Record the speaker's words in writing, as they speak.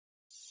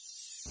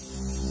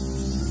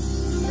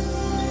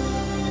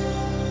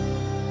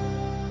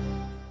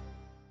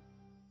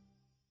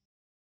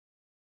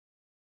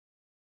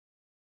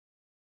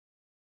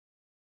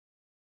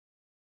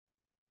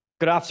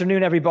Good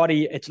afternoon,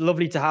 everybody. It's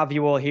lovely to have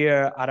you all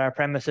here at our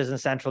premises in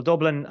central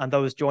Dublin and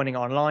those joining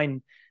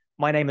online.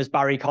 My name is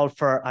Barry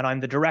Colfer and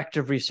I'm the Director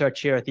of Research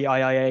here at the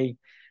IIEA,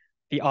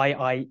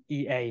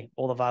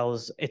 all the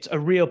vowels. It's a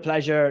real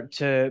pleasure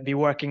to be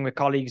working with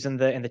colleagues in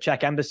the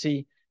Czech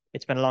Embassy.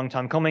 It's been a long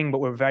time coming, but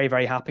we're very,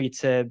 very happy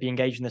to be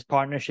engaged in this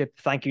partnership.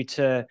 Thank you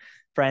to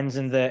friends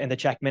in the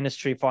Czech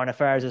Ministry of Foreign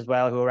Affairs as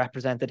well, who are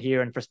represented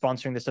here and for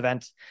sponsoring this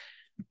event.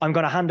 I'm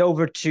going to hand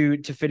over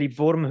to Filip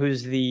Wurm,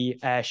 who's the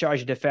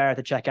Chargé d'Affaires at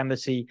the Czech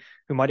Embassy,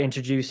 who might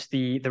introduce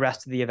the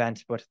rest of the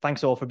event. But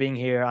thanks all for being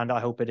here, and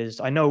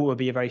I know it will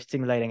be a very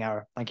stimulating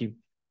hour. Thank you.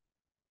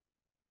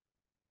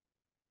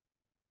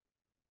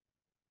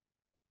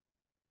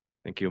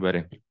 Thank you,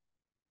 Barry.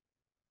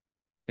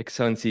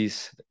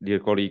 Excellencies, dear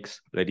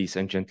colleagues, ladies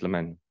and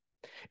gentlemen,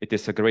 it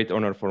is a great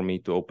honor for me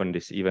to open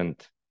this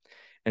event.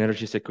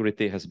 Energy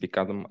security has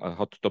become a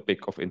hot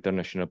topic of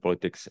international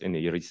politics in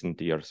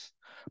recent years,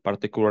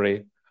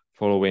 particularly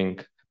following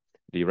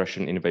the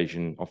Russian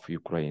invasion of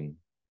Ukraine.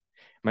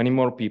 Many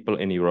more people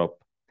in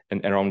Europe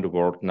and around the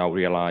world now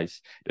realize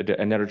that the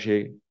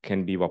energy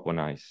can be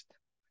weaponized.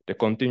 The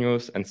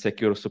continuous and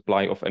secure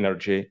supply of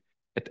energy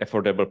at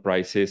affordable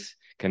prices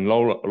can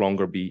no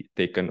longer be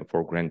taken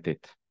for granted.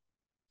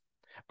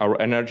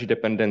 Our energy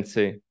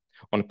dependency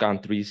on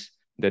countries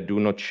that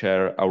do not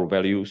share our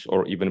values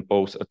or even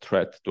pose a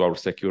threat to our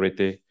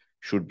security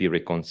should be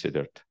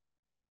reconsidered.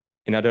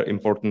 Another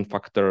important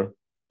factor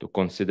to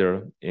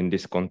consider in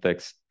this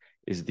context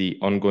is the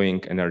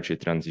ongoing energy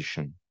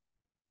transition.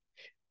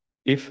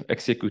 If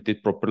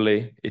executed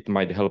properly, it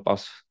might help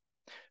us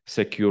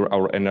secure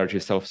our energy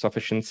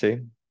self-sufficiency.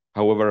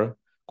 However,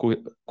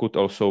 could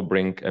also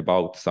bring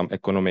about some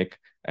economic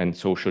and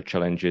social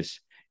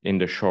challenges in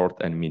the short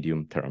and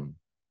medium term.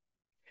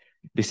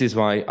 This is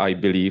why I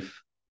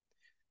believe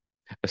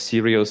a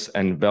serious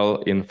and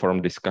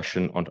well-informed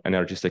discussion on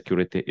energy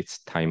security is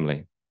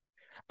timely.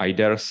 I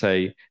dare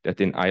say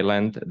that in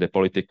Ireland, the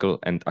political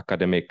and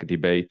academic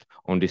debate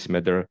on this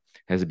matter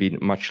has been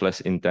much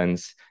less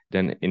intense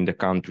than in the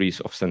countries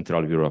of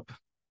Central Europe.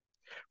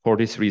 For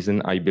this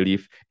reason, I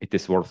believe it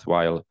is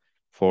worthwhile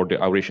for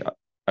the Irish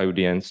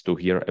audience to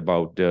hear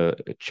about the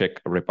Czech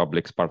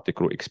Republic's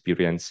particular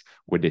experience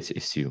with this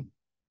issue.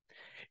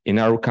 In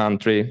our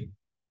country,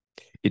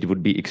 it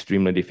would be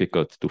extremely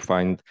difficult to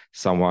find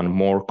someone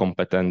more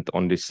competent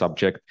on this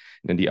subject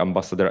than the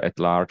ambassador at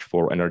large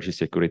for energy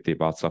security,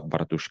 Václav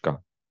Bartuška.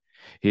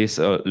 He is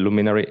a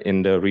luminary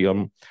in the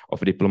realm of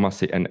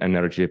diplomacy and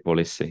energy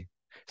policy.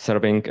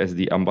 Serving as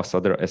the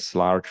ambassador at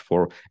large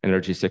for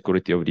energy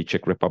security of the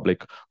Czech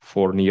Republic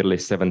for nearly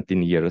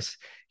 17 years,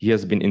 he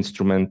has been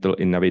instrumental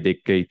in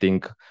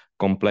navigating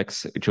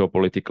complex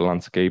geopolitical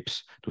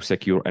landscapes to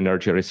secure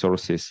energy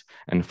resources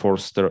and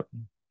foster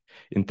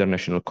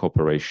international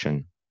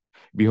cooperation.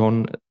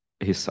 Beyond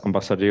his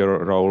ambassadorial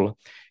role,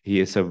 he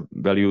is a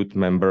valued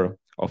member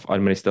of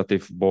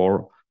administrative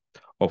board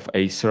of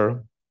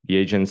ACER, the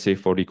Agency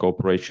for the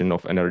Cooperation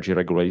of Energy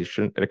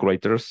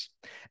Regulators,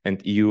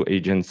 and EU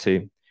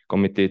agency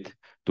committed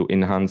to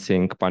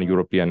enhancing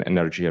pan-European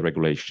energy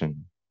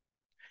regulation.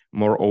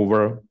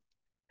 Moreover,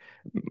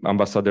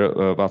 Ambassador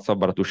Václav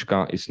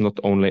Bartuška is not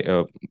only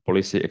a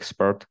policy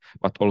expert,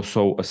 but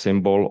also a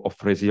symbol of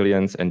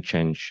resilience and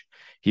change.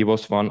 He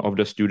was one of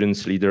the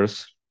students'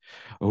 leaders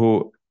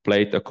who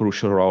played a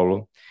crucial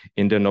role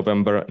in the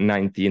November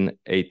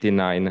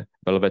 1989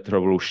 Velvet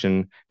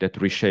Revolution that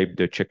reshaped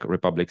the Czech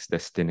Republic's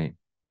destiny.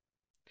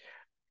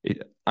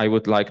 I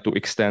would like to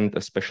extend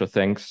a special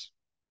thanks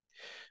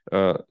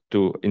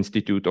to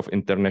Institute of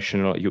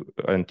International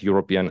and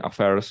European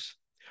Affairs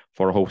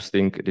for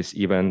hosting this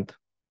event.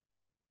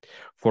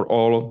 For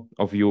all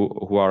of you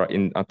who are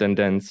in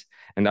attendance,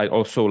 and I'd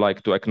also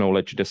like to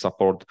acknowledge the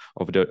support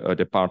of the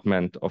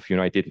Department of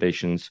United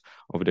Nations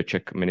of the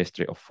Czech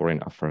Ministry of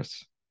Foreign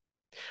Affairs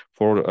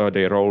for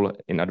their role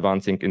in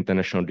advancing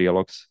international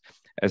dialogues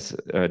as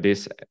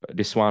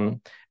this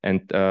one,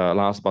 and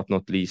last but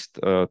not least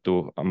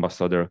to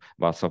Ambassador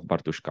Václav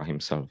Bartuška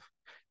himself.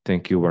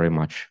 Thank you very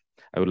much.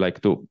 I would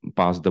like to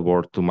pass the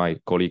word to my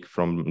colleague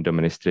from the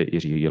ministry,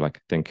 Jiří Jílek.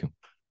 Thank you.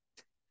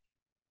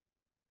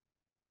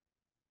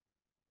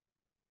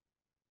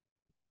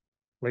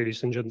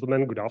 Ladies and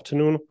gentlemen, good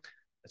afternoon.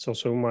 It's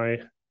also my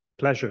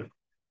pleasure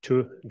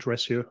to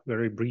address you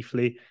very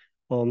briefly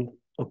on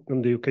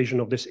the occasion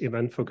of this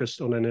event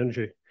focused on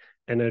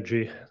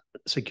energy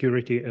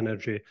security,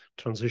 energy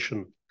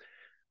transition.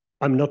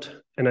 I'm not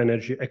an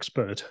energy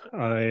expert.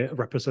 I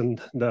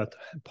represent that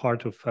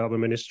part of our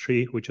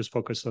ministry, which is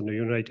focused on the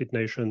United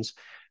Nations,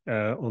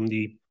 on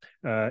the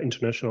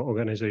international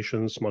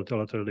organizations,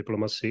 multilateral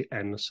diplomacy,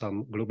 and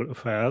some global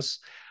affairs.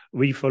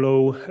 We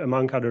follow,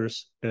 among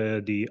others,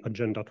 the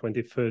Agenda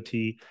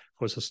 2030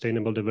 for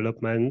Sustainable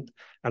Development.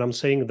 And I'm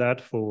saying that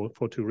for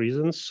two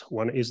reasons.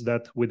 One is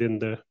that within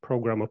the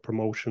program of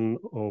promotion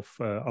of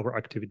our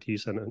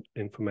activities and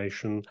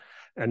information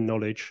and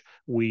knowledge,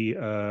 we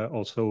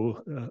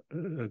also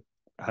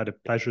had a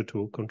pleasure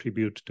to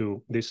contribute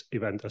to this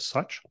event as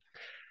such.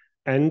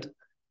 And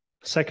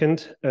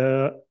second,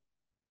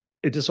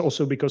 It is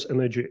also because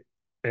energy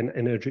and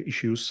energy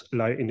issues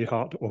lie in the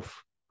heart of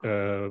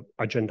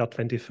Agenda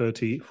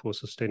 2030 for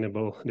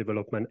Sustainable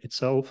Development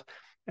itself,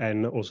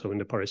 and also in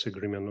the Paris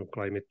Agreement on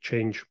Climate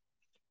Change.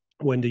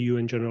 When the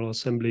UN General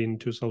Assembly in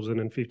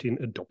 2015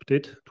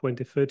 adopted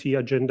 2030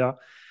 Agenda,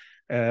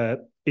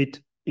 it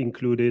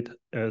included,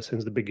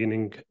 since the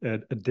beginning, a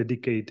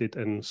dedicated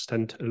and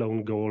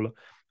standalone goal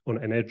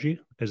on energy,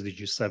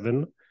 SDG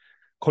 7,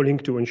 calling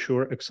to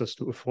ensure access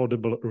to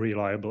affordable,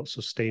 reliable,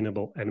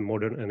 sustainable, and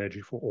modern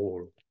energy for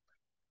all.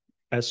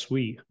 As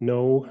we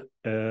know,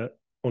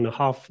 on a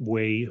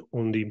halfway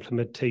on the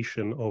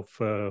implementation of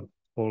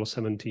all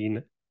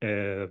 17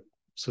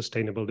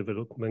 Sustainable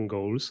Development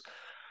Goals,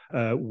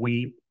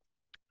 we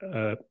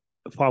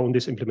found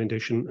this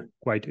implementation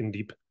quite in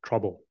deep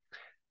trouble.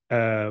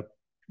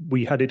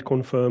 We had it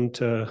confirmed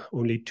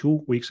only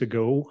 2 weeks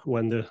ago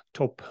when the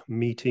top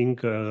meeting,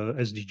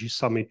 SDG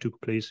Summit,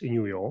 took place in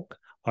New York.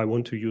 I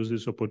want to use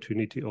this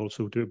opportunity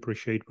also to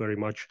appreciate very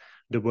much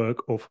the work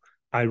of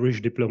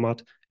Irish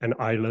diplomat and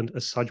Ireland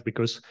as such,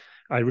 because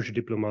Irish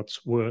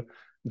diplomats were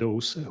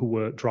those who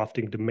were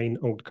drafting the main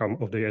outcome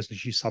of the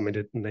SDG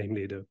Summit,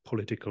 namely the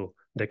political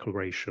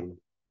declaration.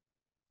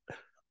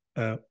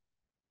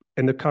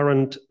 In the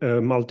current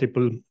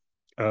multiple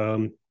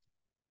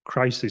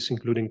crises,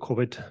 including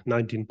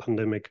COVID-19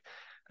 pandemic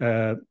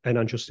and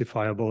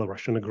unjustifiable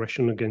Russian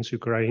aggression against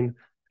Ukraine,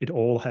 it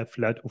all have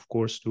led, of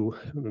course, to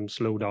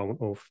slowdown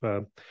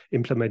of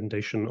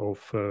implementation of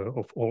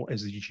all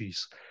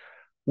SDGs.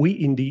 We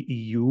in the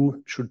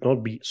EU should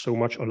not be so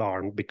much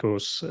alarmed,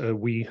 because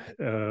we,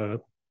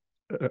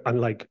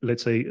 unlike,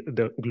 let's say,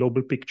 the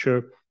global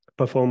picture,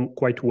 perform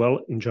quite well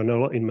in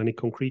general in many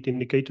concrete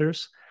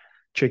indicators.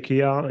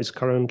 Czechia is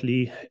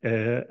currently,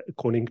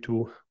 according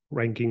to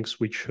rankings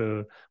which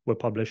were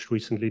published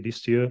recently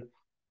this year,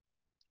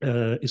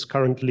 is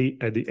currently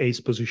at the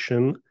 8th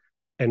position,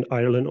 and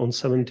Ireland on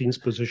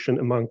 17th position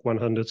among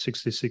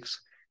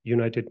 166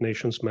 United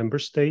Nations member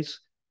states,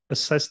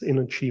 assessed in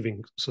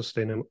achieving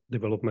Sustainable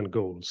Development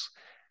Goals.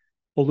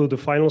 Although the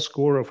final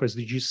score of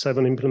SDG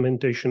 7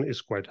 implementation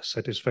is quite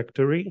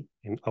satisfactory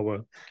in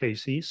our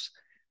cases,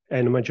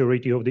 and the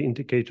majority of the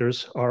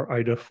indicators are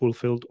either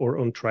fulfilled or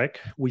on track,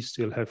 we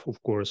still have,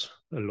 of course,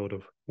 a lot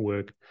of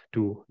work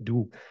to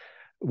do.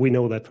 We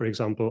know that, for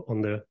example,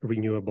 on the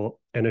renewable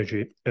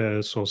energy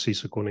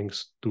sources, according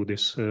to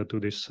this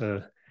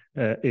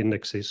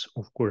indexes,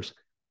 of course,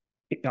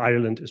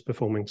 Ireland is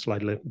performing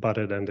slightly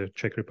better than the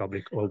Czech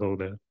Republic, although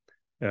the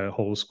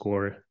whole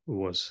score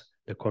was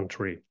the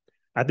contrary.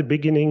 At the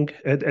beginning,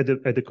 at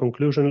the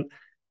conclusion,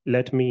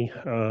 let me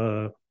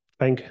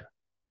thank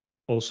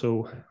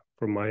also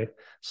from my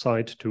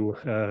side to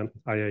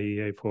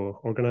IIEA for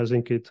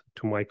organizing it,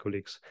 to my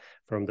colleagues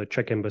from the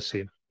Czech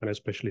Embassy, and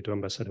especially to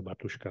Ambassador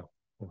Bartuška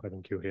for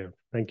having you here.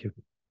 Thank you.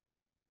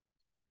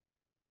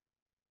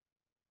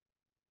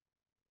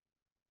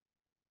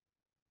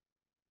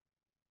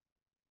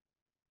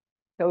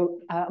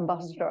 So,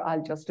 Ambassador,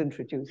 I'll just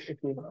introduce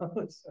you.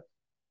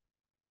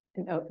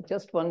 No,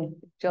 just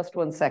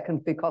one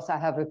second, because I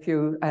have a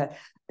few.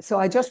 So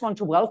I just want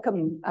to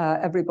welcome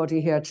everybody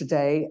here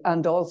today,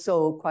 and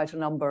also quite a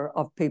number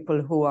of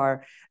people who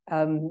are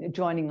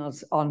joining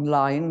us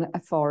online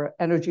for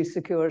energy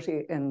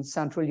security in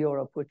Central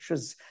Europe, which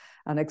is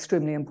an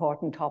extremely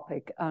important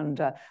topic.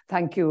 And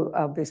thank you,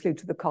 obviously,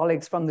 to the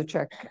colleagues from the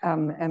Czech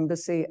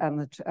Embassy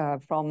and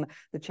from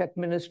the Czech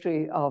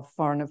Ministry of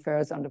Foreign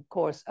Affairs, and of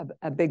course,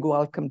 a big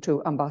welcome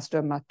to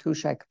Ambassador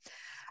Bartušek.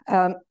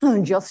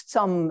 Just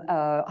some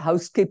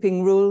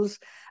housekeeping rules.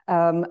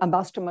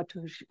 Ambassador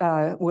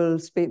Bartušek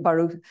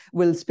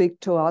will speak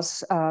to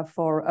us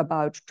for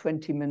about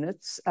 20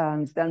 minutes,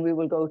 and then we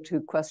will go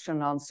to question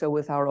and answer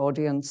with our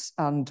audience.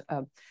 And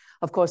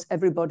of course,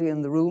 everybody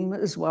in the room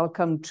is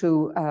welcome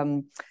to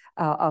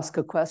ask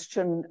a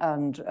question,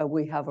 and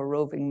we have a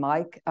roving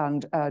mic.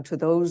 And to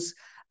those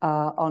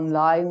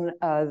online,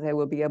 they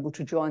will be able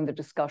to join the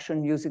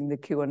discussion using the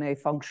Q&A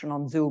function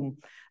on Zoom,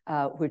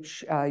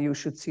 which you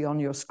should see on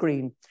your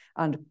screen.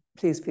 And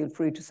please feel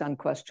free to send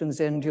questions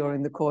in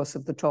during the course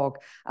of the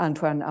talk. And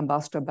when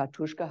Ambassador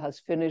Bartuška has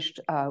finished,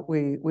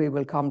 we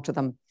will come to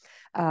them.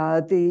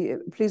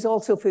 Please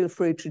also feel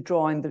free to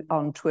join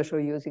on Twitter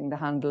using the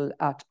handle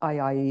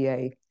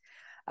 @IIEA.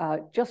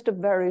 Just a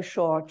very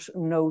short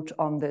note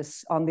on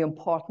this, on the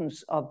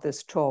importance of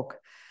this talk.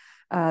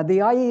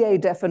 The IEA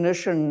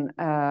definition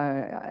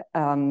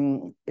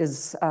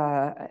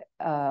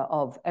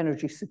of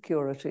energy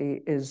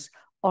security is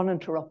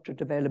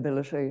uninterrupted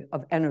availability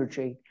of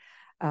energy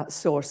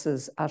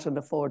sources at an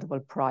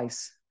affordable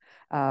price.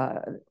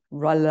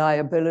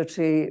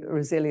 Reliability,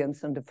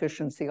 resilience, and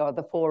efficiency are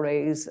the 4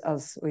 A's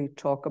as we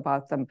talk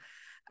about them.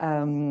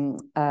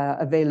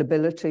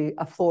 Availability,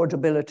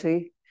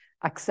 affordability,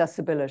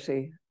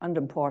 accessibility, and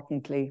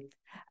importantly,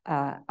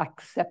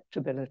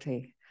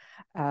 acceptability.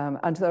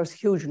 And there's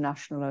huge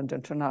national and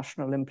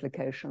international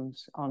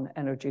implications on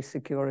energy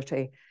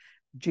security,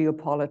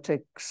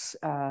 geopolitics,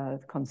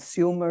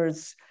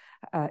 consumers,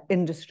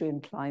 industry,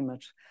 and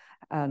climate.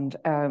 And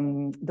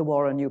the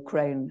war in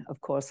Ukraine, of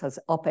course, has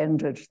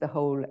upended the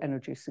whole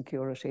energy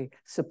security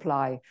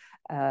supply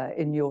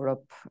in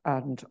Europe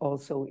and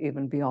also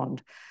even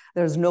beyond.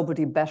 There's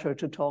nobody better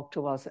to talk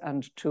to us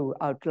and to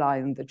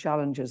outline the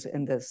challenges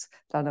in this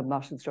than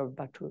Ambassador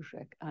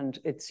Bartušek. And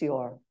it's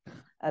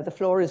the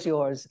floor is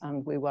yours,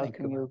 and we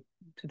welcome you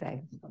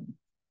today.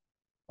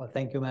 Well,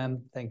 thank you,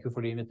 ma'am. Thank you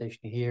for the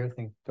invitation here.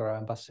 Thank you to our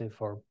embassy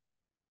for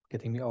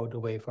getting me all the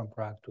way from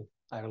Prague to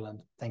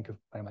Ireland. Thank you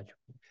very much.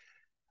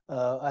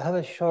 I have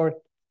a short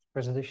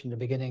presentation in the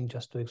beginning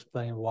just to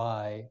explain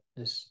why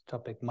this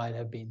topic might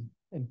have been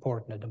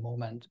important at the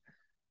moment.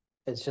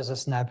 It's just a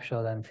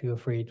snapshot, and feel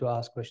free to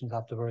ask questions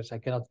afterwards. I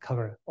cannot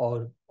cover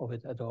all of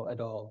it at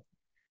all.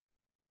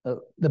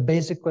 The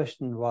basic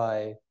question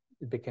why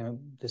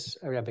this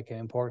area became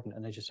important,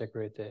 energy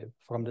security,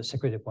 from the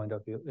security point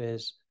of view,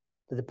 is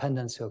the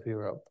dependency of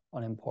Europe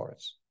on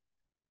imports.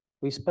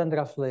 We spend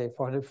roughly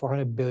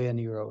 400 billion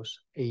euros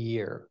a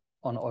year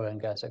on oil and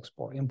gas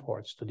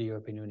imports to the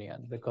European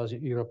Union, because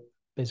Europe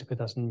basically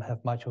doesn't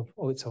have much of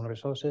its own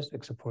resources,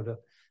 except for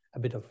a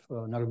bit of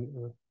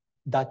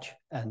Dutch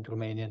and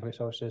Romanian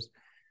resources.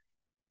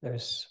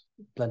 There's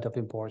plenty of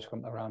imports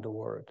from around the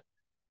world.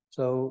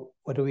 So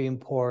whether we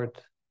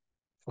import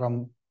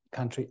from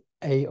country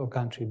A or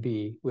country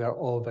B, we are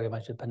all very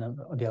much dependent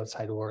on the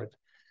outside world.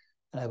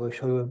 And I will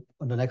show you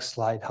on the next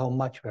slide how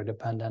much we are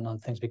dependent on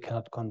things we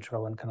cannot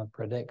control and cannot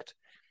predict.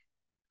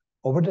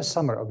 Over the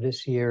summer of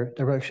this year,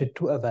 there were actually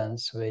two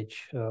events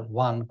which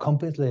one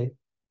completely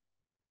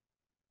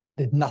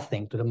did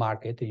nothing to the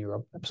market in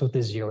Europe,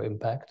 absolutely zero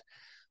impact,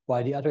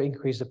 while the other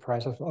increased the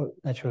price of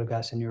natural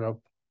gas in Europe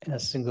in a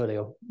single day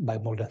by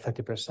more than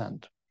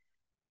 30%.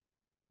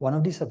 One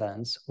of these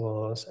events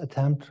was an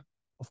attempt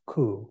of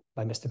coup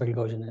by Mr.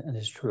 Prigozhin and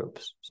his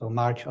troops. So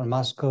march on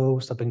Moscow,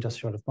 stopping just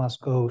short of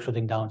Moscow,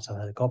 shooting down some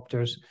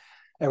helicopters,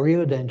 a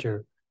real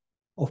danger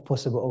of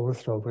possible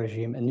overthrow of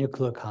regime in a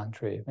nuclear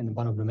country, in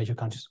one of the major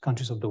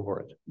countries of the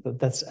world.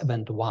 That's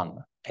event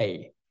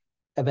 1A.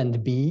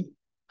 Event B,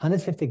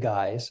 150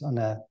 guys on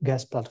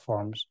gas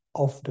platforms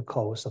off the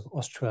coast of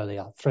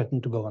Australia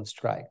threatened to go on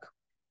strike.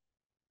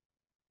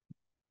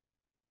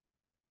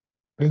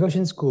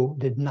 Prigozhin's coup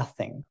did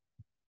nothing.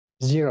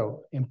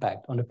 Zero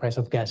impact on the price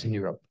of gas in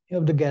Europe.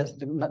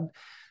 The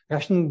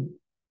Russian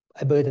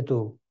ability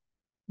to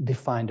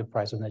define the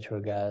price of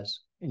natural gas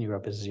in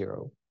Europe is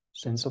zero.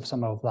 Since of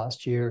summer of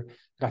last year,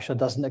 Russia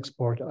doesn't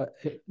export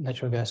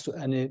natural gas to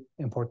any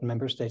important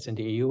member states in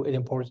the EU.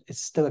 It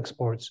still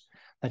exports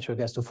natural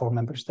gas to 4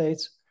 member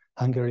states: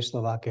 Hungary,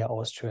 Slovakia,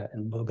 Austria,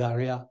 and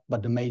Bulgaria.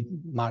 But the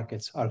main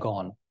markets are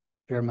gone: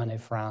 Germany,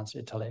 France,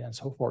 Italy, and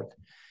so forth.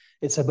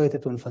 Its ability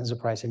to influence the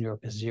price in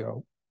Europe is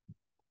zero.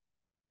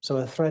 So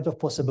a threat of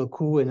possible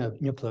coup in a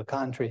nuclear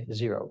country,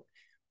 zero.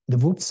 The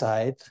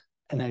Woodside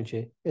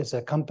Energy is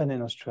a company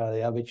in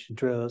Australia which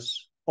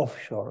drills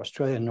offshore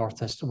Australian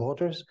northwest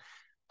waters.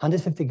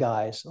 150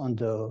 guys on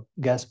the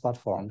gas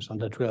platforms, on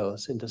the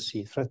drills in the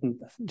sea,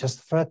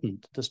 just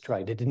threatened to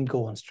strike. They didn't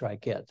go on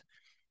strike yet.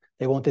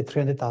 They wanted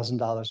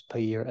 $300,000 per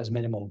year as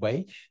minimum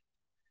wage,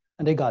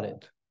 and they got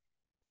it.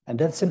 And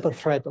that simple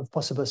threat of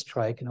possible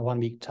strike in a 1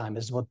 week time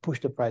is what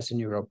pushed the price in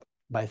Europe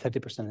by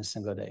 30% in a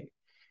single day.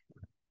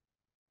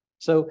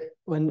 So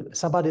when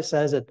somebody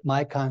says that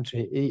my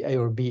country, A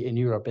or B in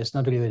Europe, is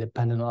not really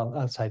dependent on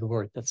outside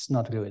world, that's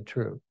not really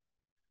true.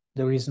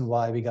 The reason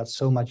why we got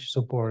so much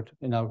support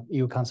in our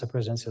EU Council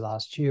presidency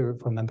last year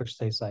from member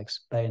states like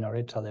Spain or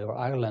Italy or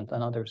Ireland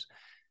and others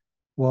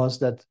was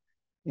that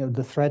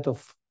the threat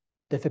of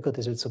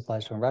difficulties with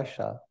supplies from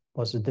Russia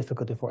was a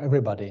difficulty for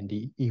everybody in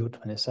the EU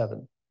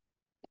 27.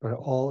 We're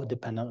all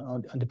dependent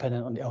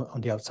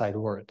on the outside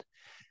world.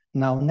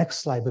 Now, next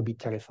slide will be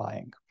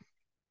terrifying.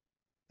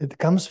 It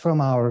comes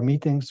from our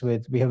meetings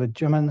we have a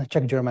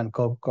Czech-German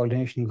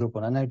coordination group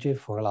on energy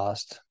for the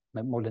last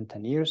more than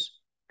 10 years.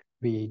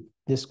 We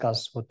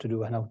discuss what to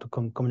do and how to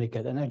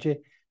communicate energy. A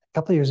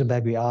couple of years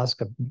back, we asked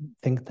a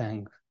think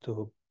tank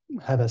to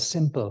have a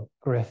simple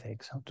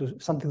graphic,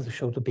 something to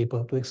show to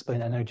people to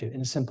explain energy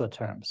in simple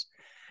terms.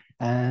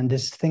 And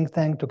this think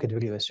tank took it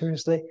really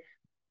seriously.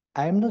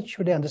 I'm not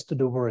sure they understood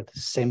the word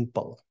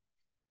simple.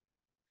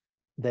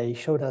 They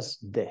showed us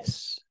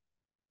this.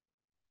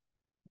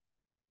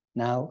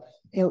 Now,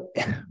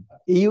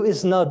 EU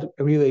is not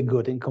really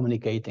good in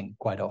communicating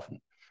quite often.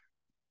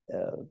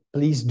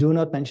 Please do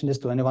not mention this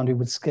to anyone. We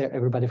would scare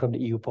everybody from the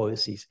EU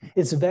policies.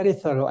 It's very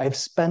thorough. I've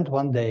spent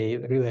one day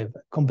really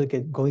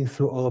complicated going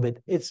through all of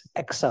it. It's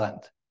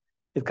excellent.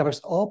 It covers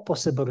all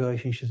possible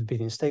relationships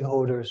between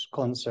stakeholders,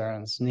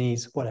 concerns,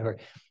 needs, whatever.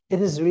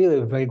 It is really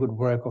a very good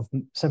work of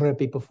several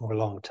people for a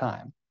long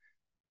time.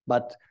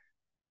 But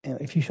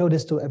if you show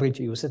this to average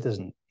EU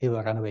citizen, he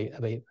will run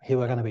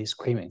away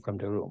screaming from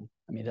the room.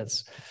 I mean,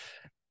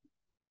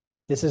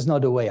 this is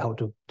not the way how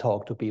to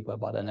talk to people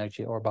about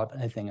energy or about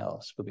anything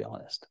else, to be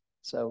honest.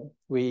 So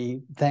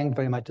we thank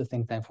very much the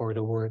think tank for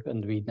the work,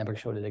 and we never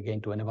showed it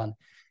again to anyone,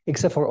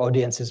 except for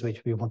audiences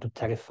which we want to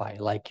terrify,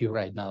 like you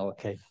right now,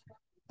 okay?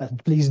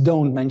 But please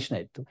don't mention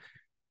it.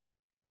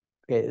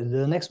 Okay,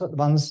 the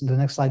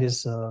next slide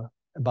is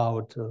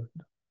about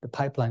the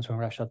pipelines from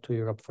Russia to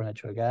Europe for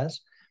natural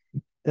gas.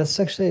 That's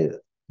actually a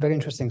very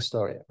interesting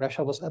story.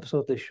 Russia was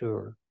absolutely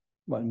sure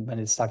when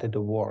it started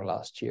the war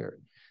last year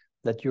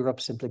that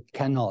Europe simply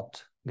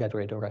cannot get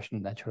rid of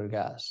Russian natural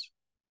gas.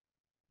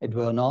 It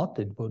would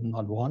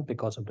not want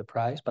because of the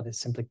price, but it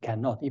simply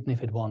cannot, even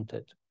if it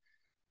wanted.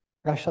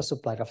 Russia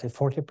supplied roughly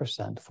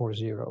 40%,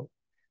 40,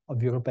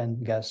 of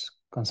European gas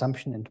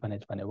consumption in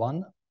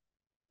 2021,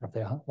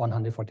 roughly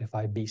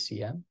 145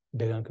 BCM,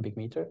 billion cubic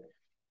meter. It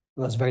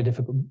was very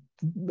difficult.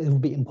 It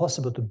would be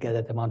impossible to get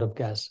that amount of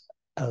gas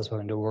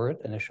elsewhere in the world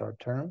in a short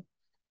term.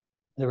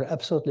 They were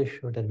absolutely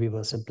sure that we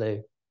will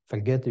simply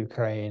forget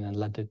Ukraine and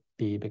let it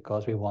be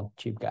because we want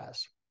cheap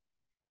gas.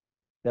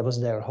 That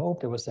was their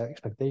hope, that was their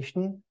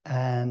expectation,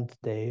 and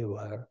they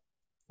were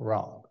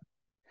wrong.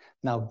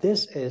 Now,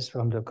 this is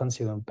from the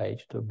consumer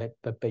page,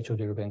 the page of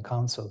the European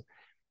Council.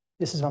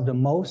 This is one of the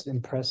most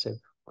impressive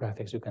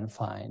graphics you can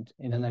find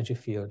in the energy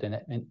field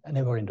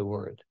anywhere in the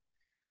world.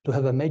 To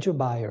have a major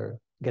buyer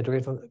get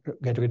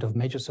rid of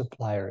major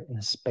supplier in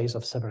a space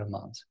of several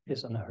months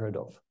is unheard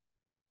of.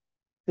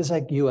 It's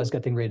like US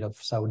getting rid of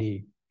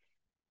Saudi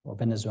or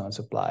Venezuelan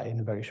supply in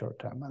a very short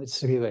term.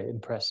 It's really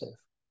impressive.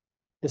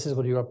 This is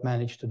what Europe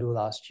managed to do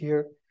last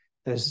year.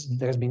 There's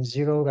been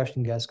zero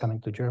Russian gas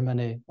coming to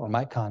Germany or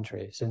my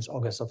country since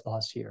August of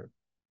last year.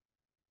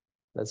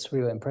 That's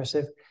really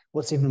impressive.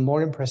 What's even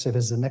more impressive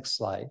is the next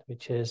slide,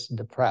 which is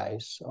the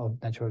price of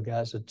natural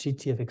gas at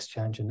TTF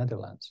exchange in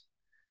Netherlands.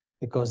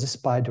 Because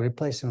despite the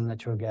replacement of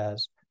natural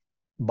gas,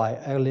 by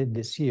early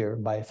this year,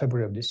 by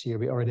February of this year,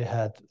 we already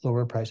had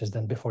lower prices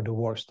than before the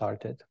war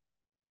started.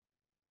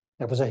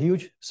 There was a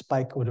huge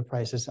spike of the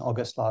prices in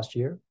August last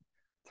year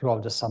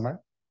throughout the summer.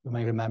 You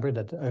may remember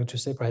that the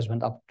electricity price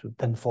went up to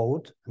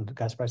tenfold and the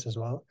gas price as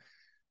well.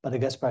 But the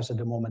gas price at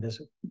the moment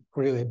is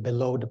really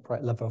below the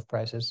level of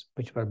prices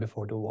which were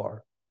before the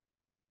war.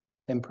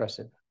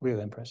 Impressive,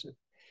 really impressive.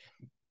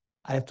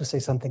 I have to say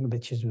something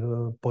which is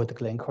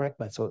politically incorrect,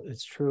 but so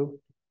it's true.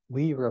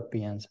 We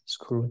Europeans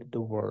screwed the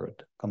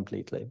world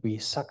completely. We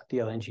sucked the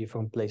LNG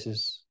from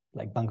places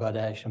like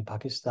Bangladesh and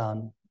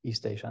Pakistan,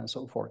 East Asia, and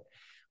so forth.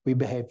 We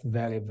behaved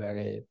very,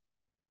 very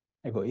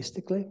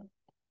egoistically,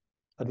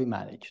 but we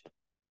managed.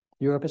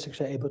 Europe is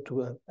actually able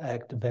to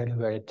act very,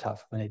 very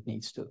tough when it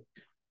needs to.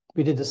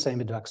 We did the same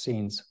with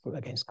vaccines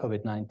against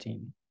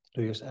COVID-19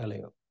 2 years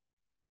earlier.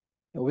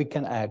 We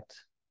can act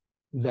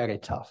very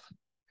tough.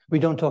 We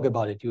don't talk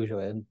about it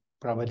usually, and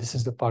probably this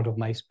is the part of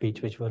my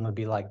speech which will not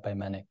be liked by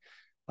many,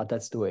 but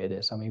that's the way it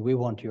is. I mean, we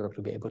want Europe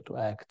to be able to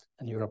act,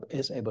 and Europe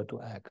is able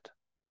to act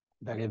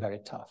very, very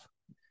tough.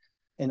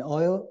 In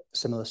oil,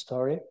 similar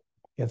story.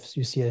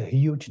 You see a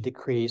huge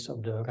decrease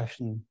of the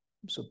Russian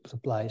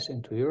supplies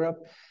into Europe.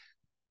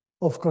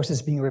 Of course,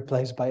 it's being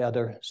replaced by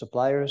other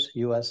suppliers,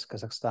 US,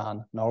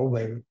 Kazakhstan,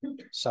 Norway,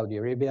 Saudi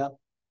Arabia.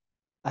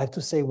 I have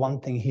to say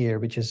one thing here,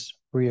 which is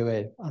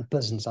really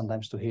unpleasant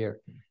sometimes to hear.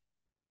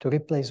 To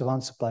replace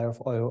one supplier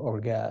of oil or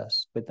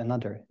gas with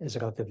another is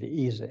relatively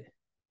easy.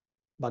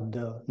 But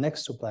the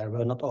next supplier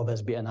will not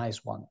always be a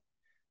nice one.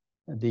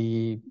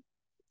 The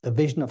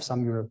vision of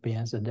some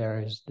Europeans that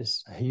there is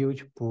this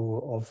huge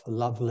pool of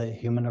lovely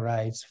human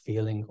rights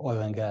feeling oil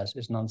and gas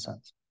is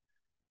nonsense.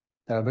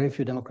 There are very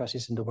few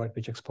democracies in the world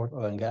which export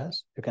oil and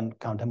gas. You can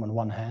count them on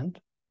one hand.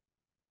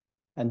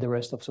 And the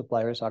rest of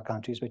suppliers are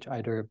countries which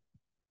either,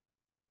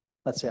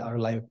 let's say, are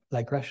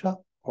like Russia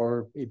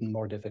or even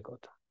more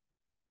difficult.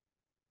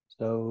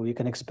 So you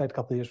can expect a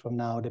couple of years from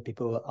now that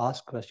people will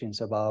ask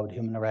questions about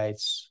human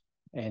rights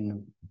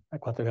in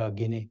Equatorial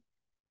Guinea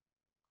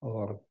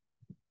or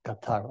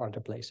Qatar or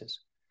other places.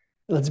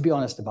 Let's be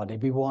honest about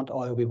it. We want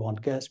oil, we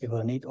want gas, we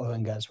will need oil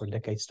and gas for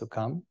decades to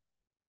come.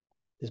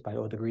 Despite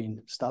all the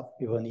green stuff,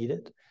 we will need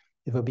it.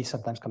 It will be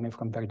sometimes coming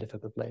from very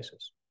difficult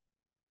places.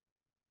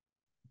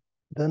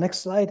 The next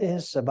slide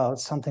is about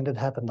something that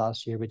happened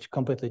last year, which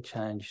completely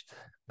changed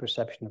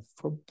perception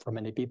for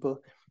many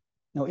people.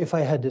 Now, if I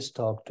had this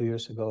talk 2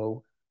 years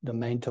ago, the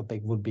main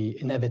topic would be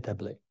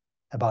inevitably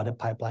about a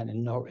pipeline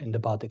in the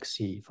Baltic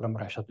Sea from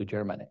Russia to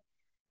Germany.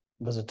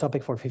 It was a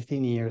topic for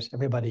 15 years.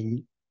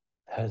 Everybody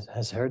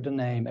has heard the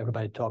name.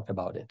 Everybody talked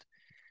about it.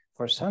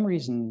 For some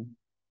reason,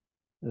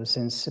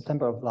 since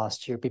September of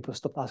last year, people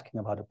stopped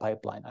asking about the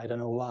pipeline. I don't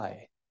know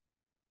why.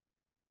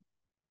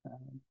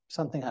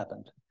 Something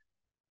happened.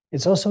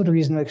 It's also the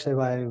reason actually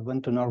why I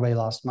went to Norway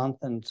last month,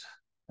 and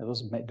it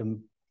was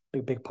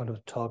the big part of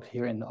the talk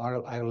here in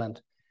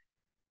Ireland.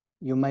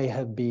 You may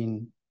have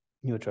been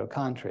neutral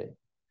country,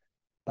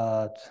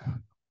 but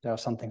there are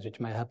some things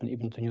which may happen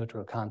even to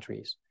neutral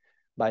countries.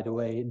 By the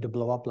way, the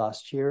blow up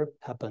last year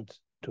happened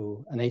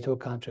to a NATO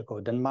country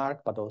called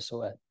Denmark, but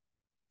also a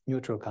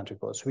neutral country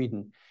called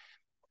Sweden.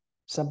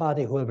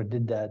 Whoever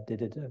did that,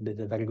 did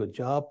a very good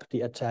job.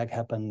 The attack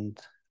happened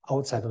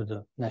outside of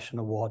the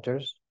national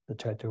waters, the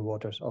territorial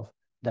waters of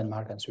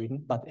Denmark and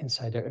Sweden, but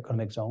inside their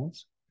economic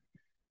zones.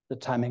 The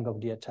timing of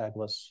the attack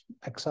was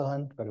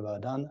excellent, very well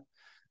done.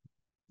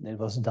 It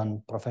was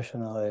done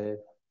professionally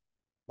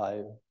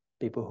by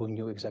people who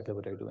knew exactly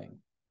what they're doing.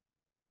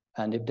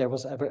 And if there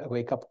was ever a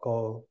wake-up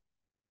call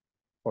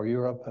for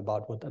Europe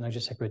about what energy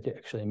security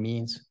actually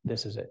means,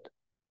 this is it.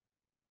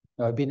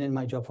 Now, I've been in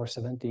my job for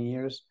 17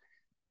 years.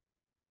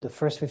 The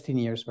first 15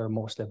 years were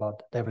mostly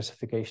about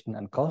diversification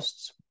and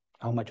costs.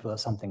 How much will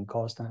something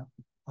cost now?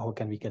 How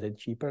can we get it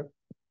cheaper?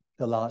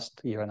 The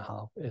last year and a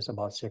half is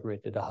about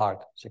security, the hard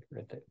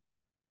security,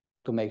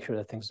 to make sure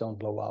that things don't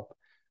blow up,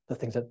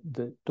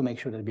 to make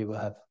sure that we will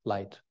have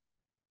light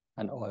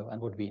and oil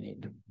and what we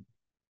need.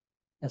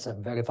 That's a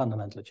very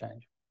fundamental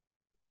change.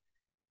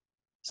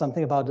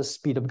 Something about the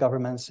speed of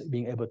governments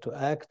being able to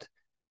act.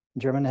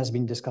 Germany has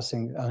been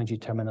discussing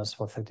LNG terminals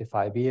for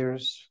 35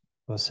 years.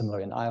 It was similar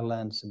in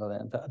Ireland, similar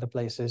in other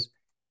places.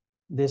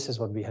 This is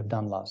what we have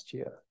done last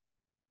year.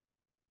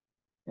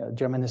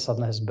 Germany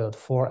suddenly has built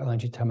 4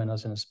 LNG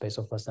terminals in a space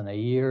of less than a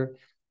year.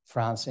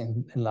 France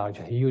enlarged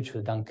a huge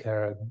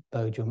Dunkirk,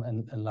 Belgium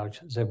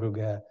enlarged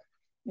Zeebrugge.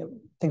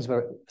 Things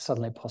were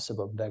suddenly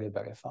possible very,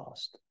 very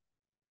fast.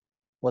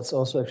 What's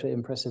also actually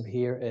impressive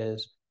here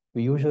is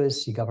we usually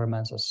see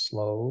governments as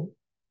slow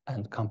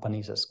and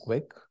companies as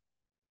quick.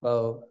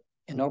 Well,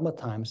 in normal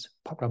times,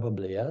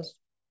 probably yes.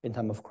 In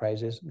time of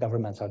crisis,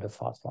 governments are the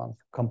fast ones,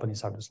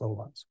 companies are the slow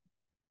ones.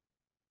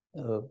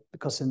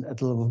 Because at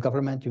the level of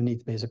government, you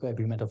need basically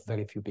agreement of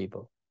very few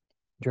people.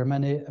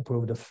 Germany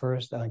approved the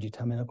first LNG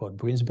terminal called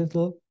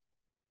Brunsbüttel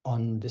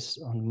on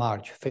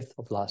March 5th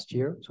of last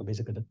year, so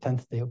basically the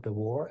 10th day of the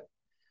war.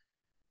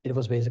 It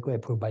was basically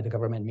approved by the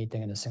government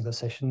meeting in a single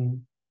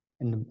session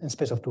in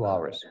space of 2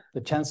 hours.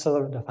 The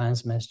Chancellor, the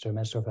Finance Minister,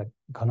 Minister of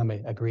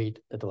Economy agreed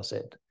that was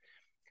it.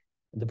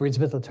 The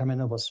Brunsbüttel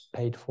terminal was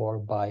paid for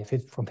by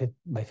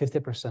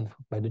 50%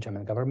 by the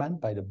German government,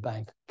 by the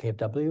bank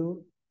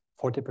KfW.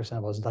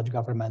 40% was Dutch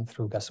government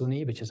through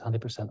Gasunie, which is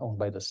 100% owned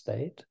by the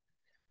state.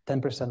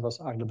 10% was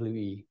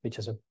RWE, which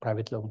is a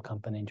privately owned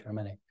company in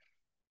Germany.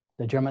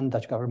 The German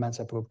Dutch governments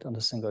approved on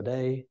a single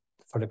day.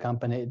 For the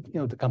company,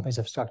 the companies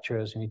have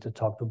structures, you need to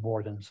talk to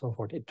board and so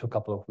forth. It took a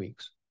couple of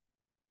weeks.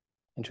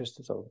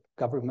 Interesting. So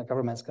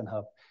governments can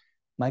help.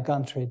 My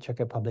country, Czech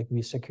Republic,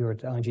 we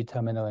secured LNG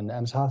terminal in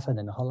Eemshaven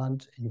in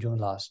Holland in June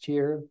last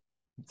year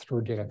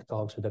through direct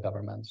talks with the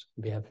governments.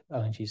 We have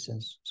LNG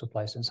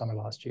supply since summer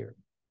last year.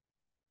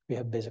 We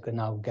have basically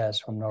now gas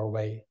from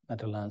Norway,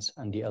 Netherlands,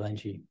 and the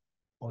LNG,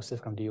 mostly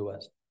from the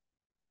US.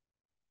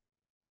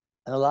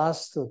 And the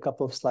last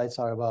couple of slides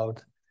are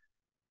about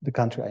the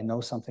country I know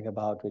something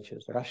about, which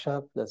is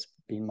Russia. That's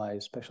been my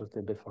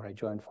specialty before I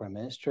joined foreign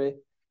ministry.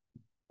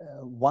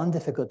 One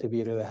difficulty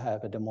we really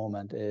have at the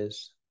moment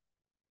is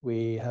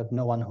we have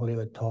no one who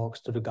really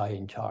talks to the guy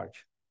in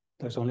charge.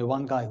 There's only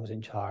one guy who's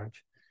in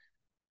charge.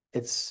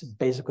 It's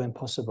basically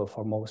impossible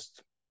for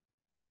most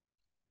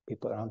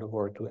people around the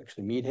world to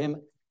actually meet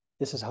him.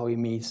 This is how he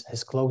meets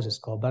his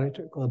closest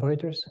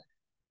collaborators.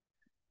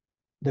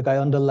 The guy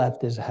on the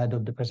left is head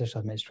of the presidential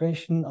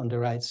administration. On the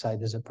right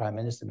side is the Prime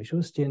Minister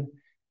Mishustin.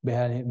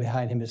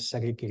 Behind him is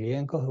Sergei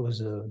Kirilenko, who is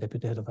the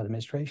deputy head of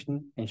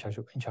administration in charge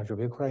of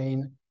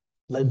Ukraine.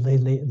 The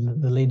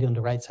lady on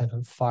the right side on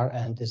the far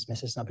end is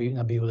Mrs.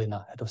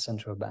 Nabiulina, head of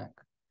central bank.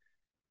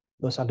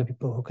 Those are the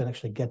people who can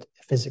actually get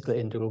physically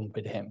in the room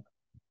with him.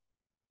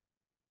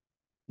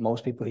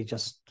 Most people he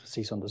just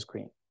sees on the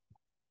screen.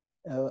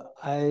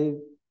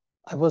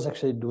 I was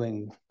actually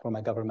doing for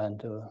my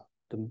government the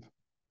kind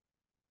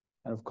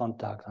of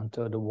contact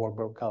until the war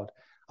broke out.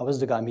 I was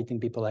the guy meeting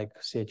people like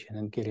Sechin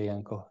and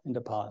Kirilenko in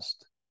the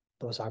past.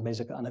 Those are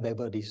basically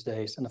unavailable these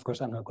days. And of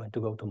course, I'm not going to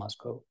go to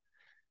Moscow.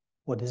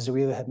 What is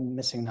really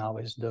missing now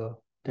is the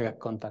direct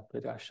contact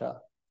with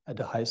Russia at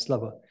the highest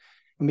level.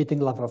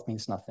 Meeting Lavrov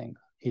means nothing.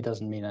 He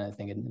doesn't mean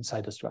anything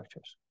inside the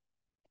structures.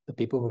 The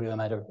people who really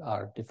matter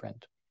are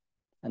different,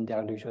 and they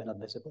are usually not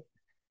visible.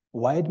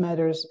 Why it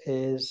matters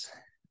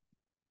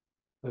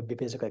would be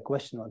basically a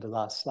question on the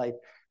last slide.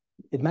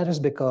 It matters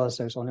because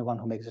there's only one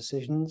who makes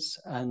decisions,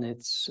 and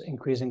it's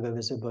increasingly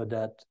visible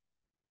that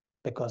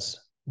because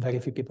very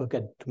few people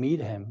get to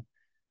meet him,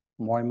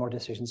 more and more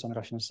decisions on the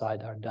Russian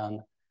side are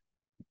done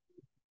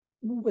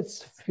with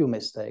few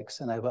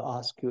mistakes. And I will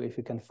ask you if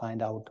you can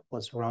find out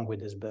what's wrong with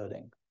this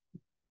building.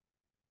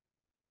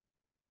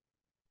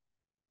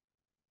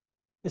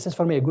 This is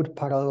for me a good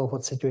parallel of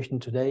what's the situation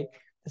today.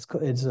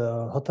 It's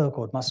a hotel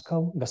called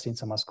Moscow,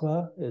 Gostinca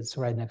Moskva. It's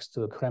right next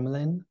to the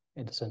Kremlin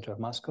in the center of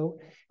Moscow.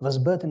 It was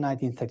built in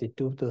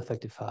 1932 to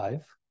 35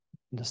 in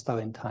the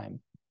Stalin time.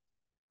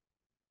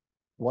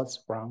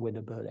 What's wrong with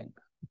the building?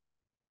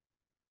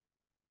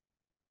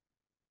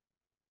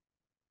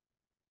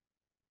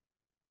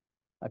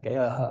 Okay,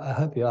 I'll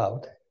help you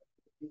out.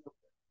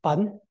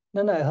 Pardon?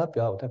 No, I'll help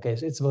you out. Okay,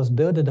 so it was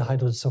built at the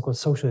height of the so-called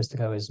socialist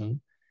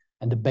terrorism,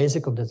 and the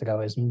basic of the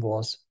terrorism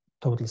was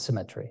total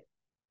symmetry.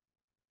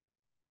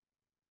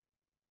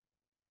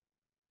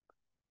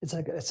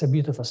 It's a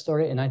beautiful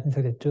story. In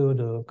 1932,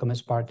 the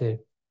Communist Party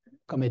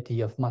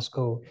Committee of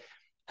Moscow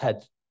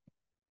had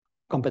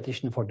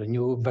competition for the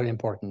new, very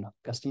important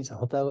Gostinca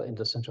Hotel in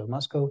the center of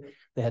Moscow.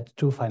 They had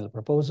two final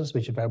proposals,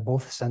 which were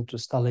both sent to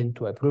Stalin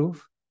to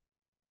approve,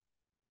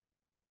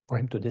 for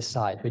him to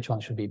decide which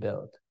one should be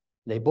built.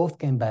 They both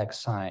came back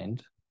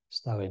signed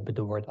Stalin with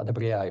the word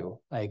 "одобряю,"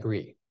 I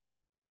agree.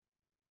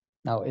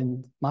 Now,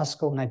 in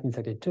Moscow,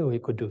 1932, you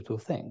could do two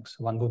things.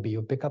 One would be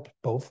you pick up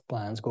both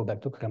plans, go back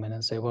to Kremlin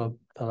and say, well,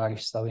 Tavares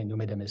Stalin, you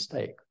made a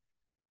mistake.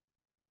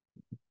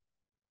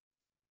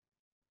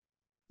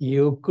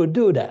 You could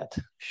do that,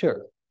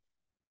 sure.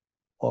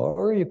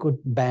 Or you could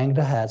bang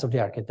the heads of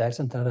the architects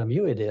and tell them,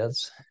 you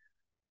idiots,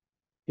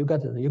 you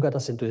got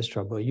us into this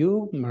trouble.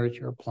 You merge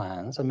your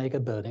plans and make a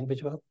building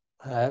which will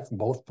have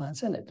both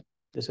plans in it.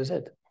 This is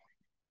it.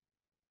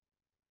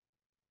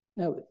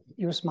 Now,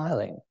 you're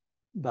smiling.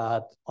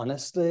 But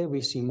honestly,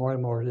 we see more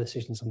and more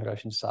decisions on the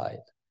Russian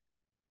side,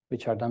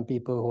 which are done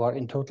people who are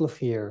in total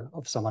fear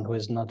of someone who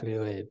is not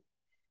really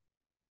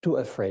too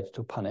afraid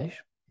to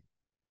punish.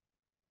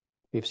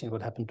 We've seen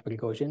what happened to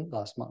Prigozhin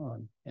last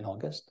month in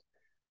August.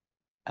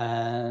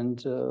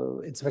 And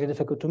it's very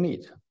difficult to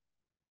meet.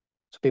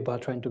 So people are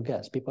trying to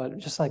guess. People are,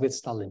 just like with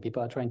Stalin,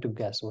 people are trying to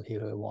guess what he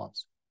really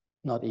wants.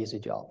 Not easy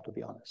job, to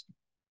be honest.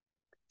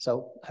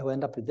 So I will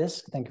end up with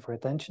this. Thank you for your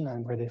attention.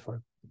 I'm ready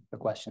for the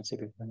questions if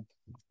you have any.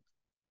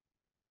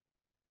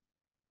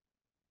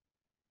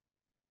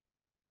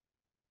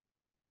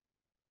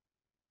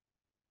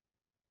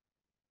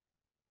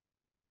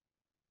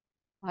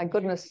 My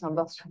goodness,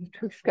 Ambassador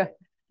Bartuška,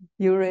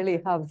 you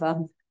really have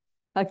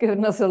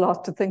given us a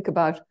lot to think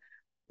about.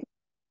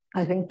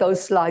 I think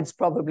those slides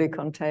probably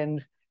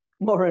contained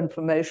more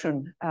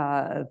information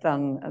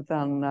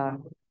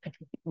than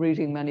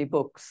reading many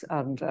books,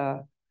 and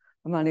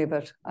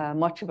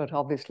much of it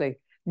obviously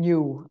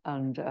new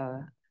and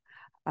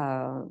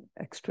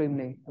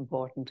extremely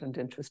important and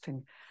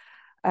interesting.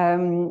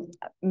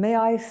 May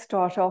I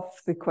start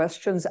off the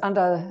questions? And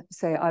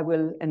I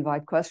will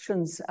invite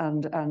questions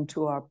and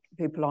to our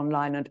people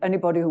online, and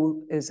anybody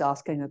who is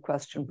asking a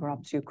question,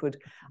 perhaps you could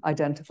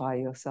identify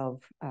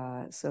yourself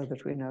so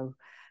that we know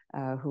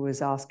who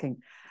is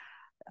asking.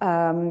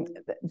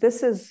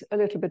 This is a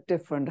little bit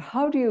different.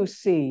 How do you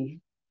see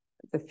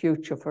the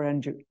future for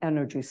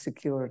energy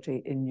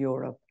security in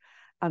Europe?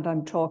 And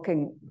I'm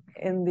talking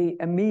in the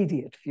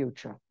immediate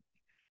future,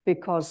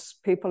 because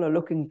people are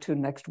looking to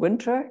next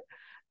winter.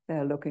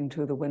 They're looking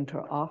to the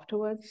winter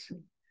afterwards.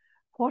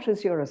 What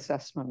is your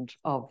assessment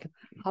of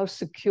how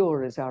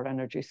secure is our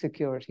energy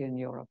security in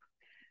Europe?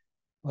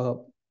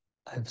 Well,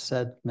 I've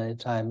said many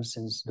times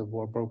since the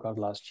war broke out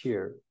last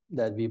year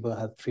that we will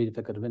have 3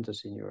 difficult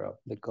winters in Europe,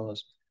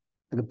 because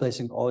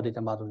replacing all the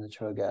amount of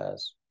natural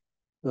gas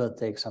will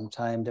take some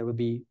time. There will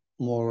be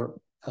more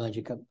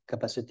LNG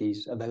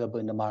capacities available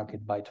in the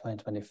market by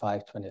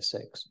 2025,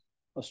 26.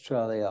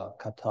 Australia,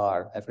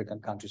 Qatar, African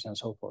countries, and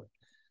so forth.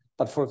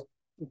 But for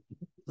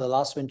the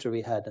last winter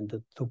we had and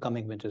the 2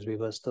 coming winters, we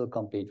will still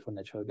compete for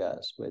natural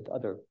gas with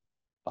other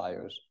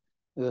buyers.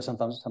 We will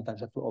sometimes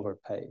have to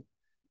overpay.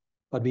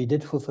 But we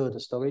did fulfill the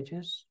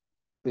storages.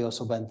 We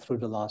also went through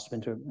the last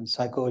winter, and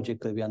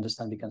psychologically we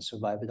understand we can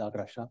survive without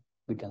Russia.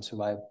 We can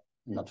survive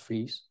and not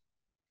freeze.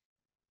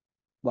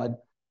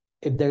 But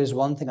if there is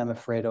one thing I'm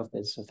afraid of,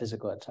 it's a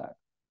physical attack.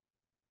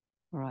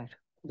 Right.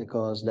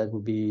 Because that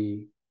would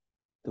be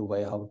the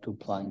way how to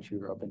plunge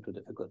Europe into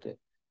difficulty.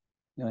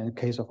 You know, in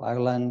the case of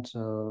Ireland,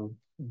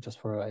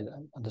 just for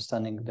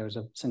understanding, there's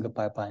a single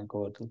pipeline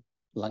called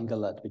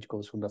Langelet, which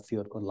goes from the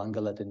field called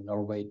Langelet in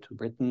Norway to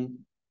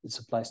Britain. It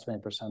supplies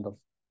 20% of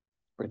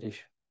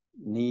British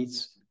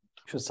needs.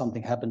 Should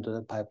something happen to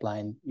that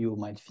pipeline, you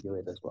might feel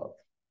it as well.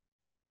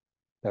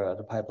 There are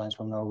the pipelines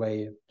from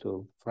Norway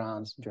to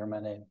France,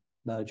 Germany,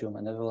 Belgium,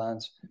 and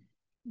Netherlands.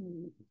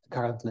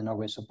 Currently,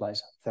 Norway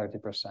supplies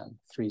 30%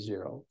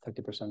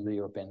 of the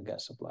European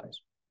gas supplies.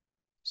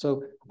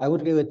 So I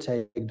would really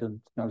take the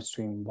Nord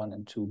Stream 1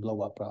 and 2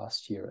 blow up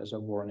last year as a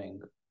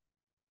warning.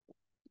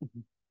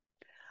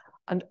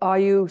 And are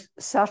you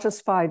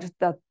satisfied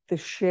that the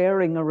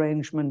sharing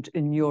arrangement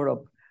in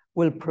Europe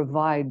will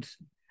provide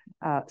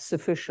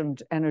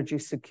sufficient energy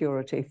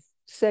security,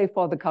 say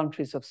for the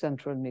countries of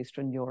Central and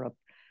Eastern Europe,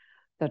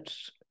 that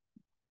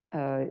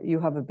you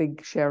have a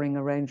big sharing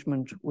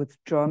arrangement with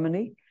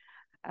Germany?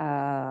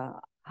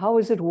 How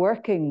is it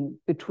working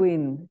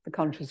between the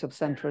countries of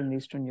Central and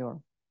Eastern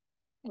Europe?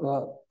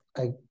 Well,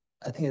 I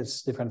think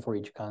it's different for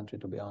each country,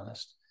 to be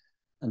honest.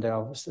 And there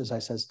are, as I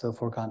said, still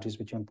 4 countries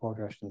which import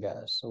Russian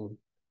gas. So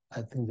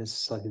I think this is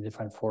slightly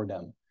different for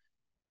them.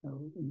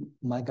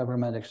 My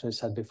government actually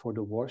said before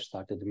the war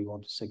started, we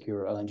want to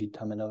secure LNG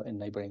terminal in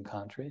neighboring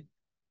country.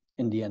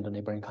 In the end, the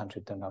neighboring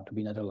country turned out to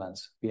be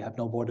Netherlands. We have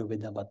no border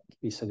with them, but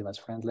we see them as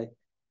friendly.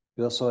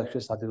 We also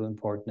actually started to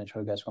import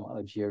natural gas from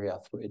Algeria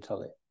through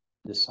Italy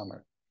this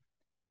summer.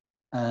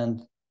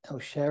 And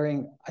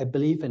sharing, I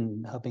believe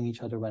in helping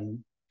each other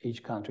when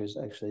each country is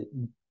actually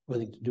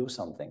willing to do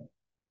something.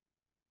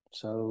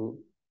 So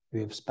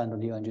we have spent on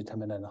the LNG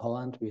terminal in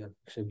Holland.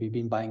 We've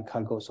been buying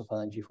cargoes of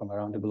LNG from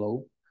around the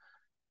globe.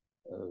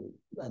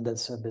 And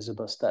that's a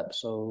visible step.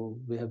 So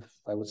we have,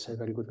 I would say, a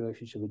very good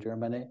relationship with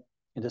Germany.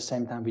 At the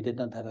same time, we did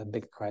not have a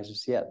big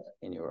crisis yet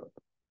in Europe.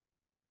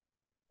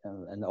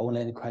 And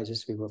only in a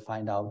crisis we will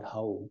find out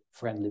how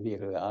friendly we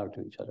really are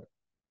to each other.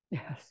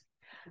 Yes.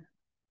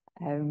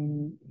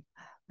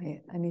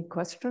 Any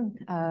question?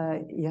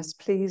 Yes,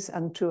 please.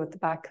 And two at the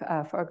back.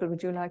 Fergal,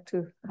 would you like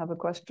to have a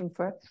question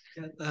first?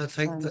 Yeah,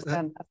 thank at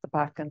the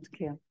back, and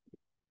Kia.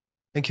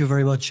 Thank you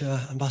very much,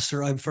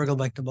 Ambassador. I'm Fergal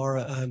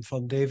McNamara. I'm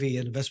from Davy,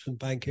 an investment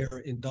bank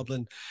here in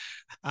Dublin.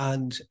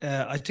 And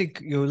I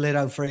think you laid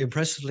out very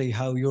impressively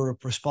how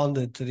Europe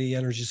responded to the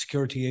energy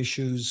security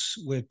issues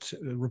with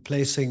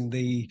replacing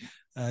the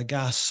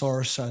gas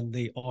source and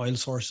the oil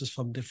sources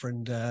from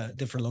different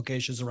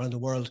locations around the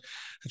world.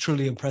 A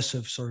truly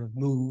impressive sort of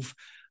move.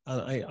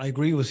 I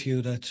agree with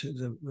you that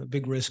the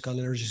big risk on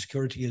energy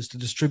security is the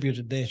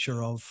distributed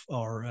nature of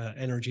our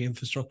energy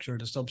infrastructure,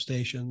 the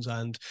substations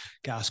and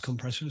gas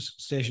compressor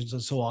stations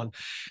and so on.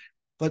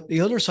 But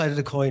the other side of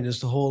the coin is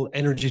the whole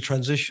energy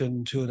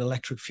transition to an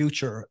electric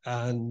future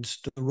and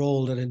the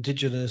role that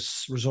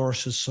indigenous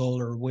resources,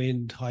 solar,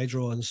 wind,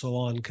 hydro, and so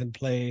on can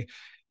play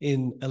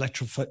in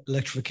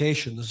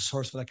electrification, as a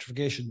source of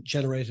electrification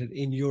generated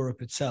in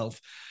Europe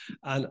itself.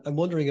 And I'm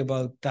wondering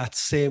about that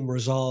same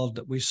resolve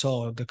that we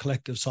saw, the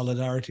collective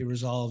solidarity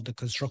resolve, the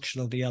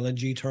construction of the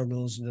LNG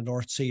terminals in the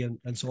North Sea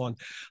and so on,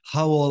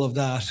 how all of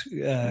that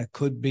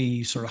could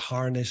be sort of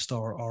harnessed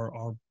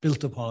or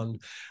built upon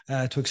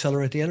to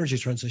accelerate the energy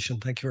transition.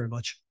 Thank you very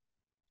much.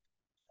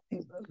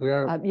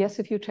 Yes,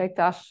 if you take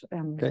that.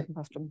 Okay.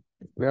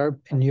 We are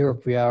in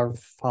Europe, we are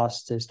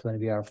fastest when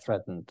we are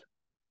threatened.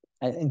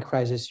 In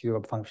crisis,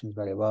 Europe functions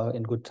very well.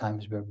 In good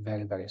times, we're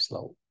very, very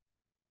slow.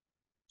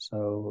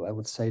 So I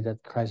would say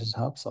that crisis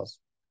helps us.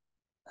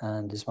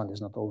 And this one is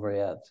not over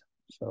yet.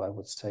 So I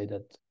would say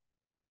that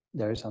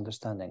there is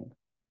understanding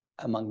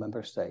among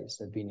member states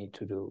that we need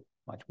to do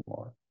much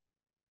more.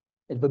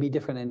 It will be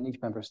different in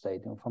each member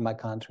state. And for my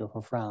country or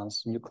for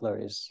France,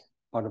 nuclear is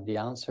part of the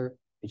answer,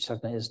 which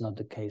certainly is not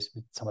the case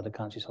with some of the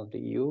countries of the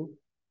EU.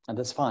 And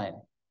that's fine.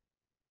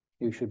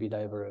 You should be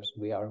diverse.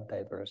 We are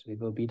diverse. We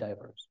will be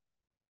diverse.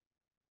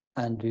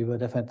 And we will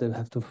definitely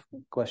have to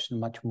question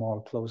much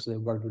more closely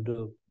where do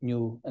the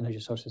new energy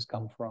sources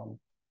come from,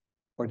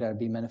 where they'll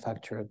be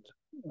manufactured.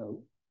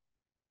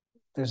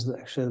 There's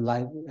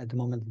actually at the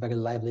moment very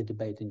lively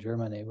debate in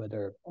Germany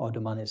whether all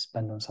the money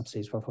spent on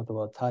subsidies for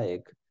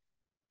photovoltaic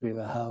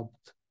will help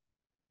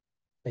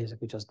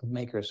basically just the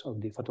makers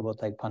of the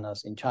photovoltaic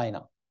panels in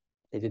China.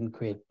 They didn't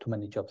create too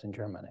many jobs in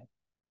Germany.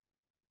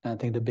 And I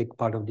think the big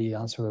part of the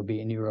answer will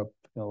be in Europe.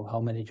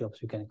 How many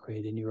jobs we can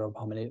create in Europe,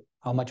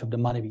 how much of the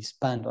money we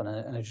spend on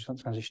an energy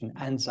transition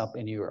ends up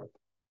in Europe,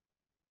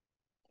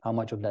 how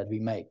much of that we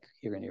make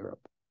here in Europe.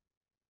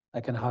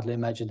 I can hardly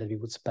imagine that we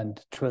would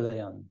spend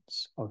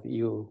trillions of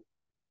EU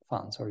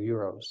funds or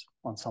euros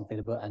on something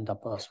that will end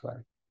up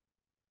elsewhere.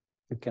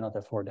 We cannot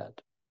afford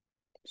that.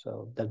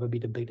 So that will be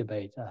the big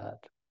debate ahead.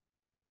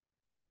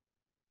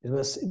 It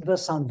will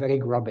sound very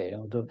grubby.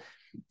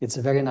 It's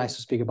very nice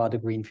to speak about the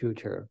green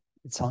future.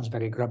 It sounds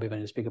very grubby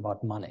when you speak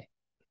about money.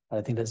 I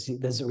think that's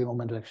the real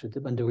moment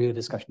when the real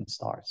discussion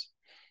starts.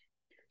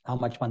 How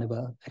much money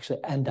will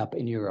actually end up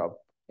in Europe,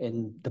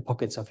 in the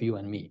pockets of you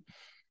and me,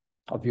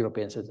 of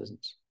European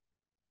citizens?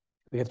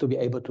 We have to be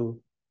able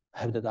to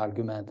have that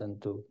argument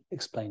and to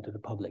explain to the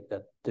public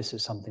that this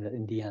is something that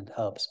in the end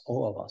helps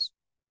all of us.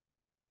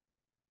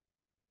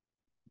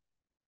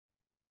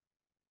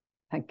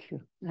 Thank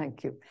you.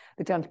 Thank you.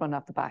 The gentleman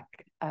at the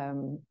back.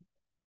 Thank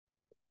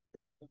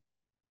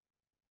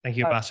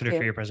you, Ambassador,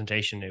 for your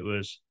presentation. It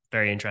was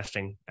very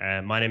interesting.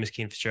 My name is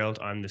Cian Fitzgerald.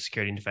 I'm the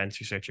Security and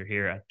Defence Researcher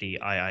here at the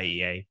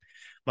IIEA.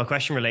 My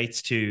question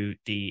relates to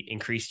the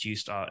increased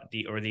use or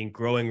the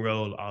growing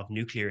role of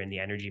nuclear in the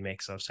energy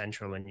mix of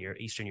Central and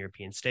Eastern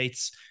European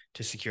states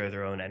to secure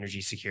their own energy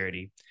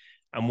security.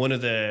 And one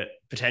of the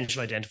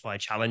potential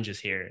identified challenges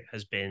here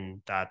has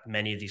been that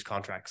many of these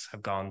contracts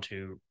have gone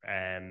to,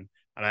 and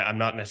I'm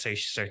not necessarily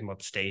certain what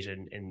the state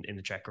in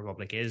the Czech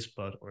Republic is,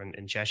 or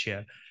in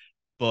Czechia,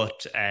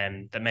 but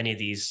that many of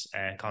these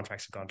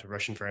contracts have gone to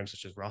Russian firms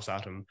such as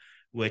Rosatom,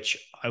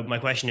 my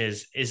question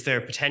is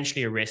there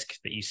potentially a risk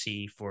that you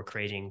see for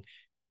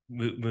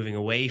moving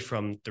away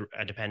from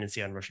a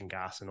dependency on Russian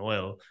gas and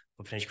oil,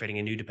 but potentially creating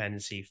a new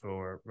dependency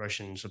for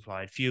Russian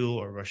supplied fuel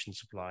or Russian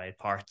supplied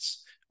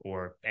parts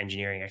or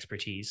engineering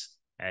expertise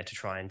to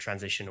try and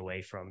transition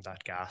away from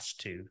that gas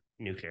to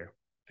nuclear?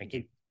 Thank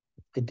you.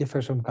 It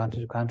differs from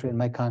country to country. In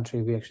my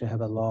country, we actually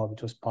have a law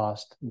which was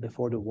passed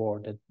before the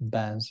war that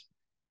bans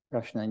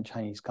Russian and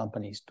Chinese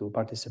companies to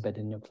participate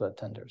in nuclear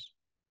tenders.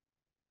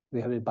 We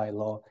have it by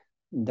law.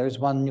 There's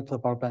one nuclear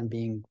power plant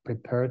being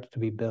prepared to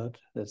be built.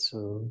 That's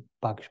a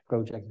Paks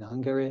project in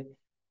Hungary.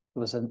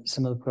 There was a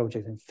similar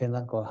project in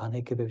Finland called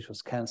Hanhikivi, which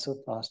was cancelled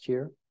last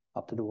year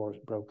after the war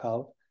broke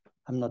out.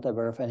 I'm not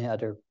aware of any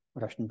other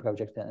Russian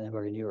project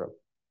anywhere in Europe.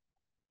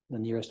 The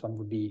nearest one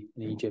would be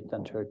in Egypt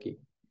and Turkey.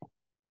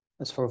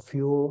 As for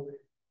fuel,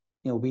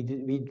 we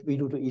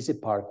do the easy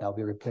part now.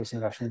 We're replacing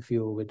Russian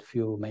fuel with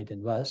fuel made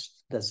in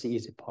West. That's the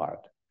easy part.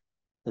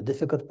 The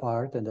difficult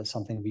part, and that's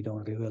something we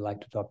don't really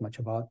like to talk much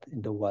about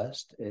in the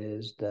West,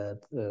 is that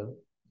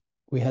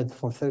we had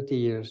for 30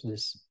 years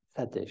this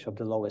fetish of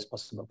the lowest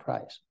possible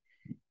price.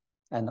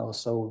 And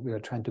also we are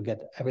trying to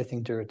get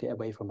everything dirty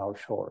away from our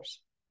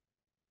shores.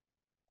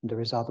 The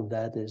result of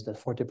that is that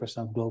 40%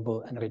 of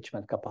global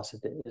enrichment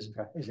capacity is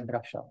in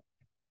Russia.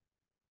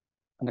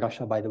 And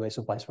Russia, by the way,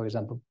 supplies, for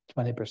example,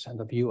 20%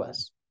 of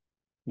US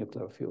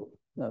nuclear fuel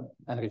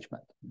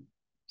enrichment.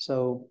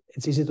 So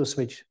it's easy to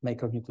switch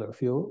maker of nuclear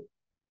fuel,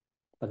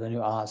 but when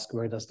you ask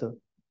where does the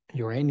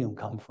uranium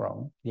come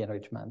from, the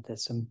enrichment,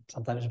 it's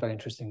sometimes a very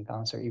interesting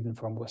answer, even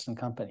from Western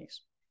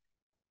companies.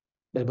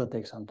 It will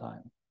take some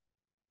time.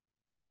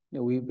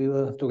 We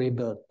will have to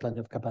rebuild plenty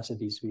of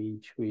capacities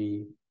which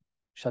we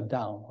shut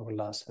down over the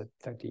last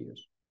 30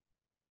 years.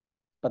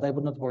 But I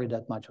would not worry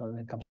that much when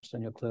it comes to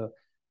nuclear.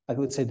 I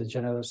would say the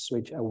general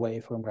switch away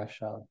from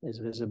Russia is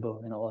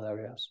visible in all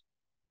areas.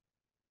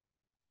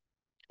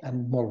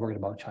 I'm more worried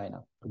about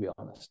China, to be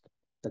honest.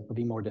 That will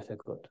be more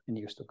difficult in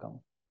years to come.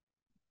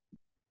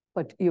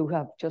 But you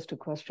have, just a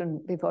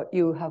question, before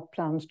you have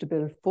plans to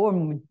build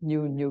 4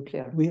 new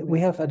nuclear.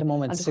 We have at the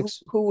moment and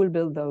 6. Who will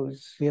build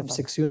those? We have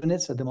 6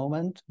 units at the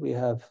moment. We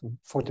have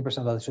 40%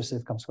 of electricity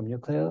that comes from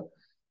nuclear.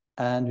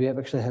 And we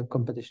actually have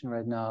competition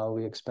right now.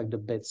 We expect the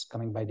bids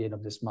coming by the end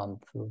of this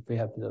month. We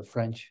have the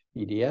French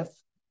EDF,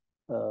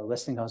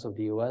 Westinghouse of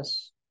the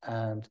US,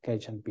 and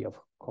KHNP of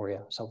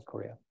Korea, South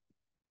Korea.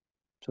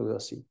 So we'll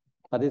see.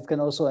 But it can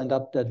also end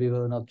up that we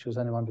will not choose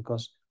anyone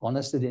because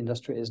honestly, the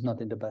industry is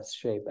not in the best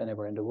shape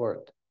anywhere in the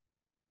world.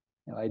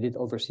 I did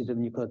oversee the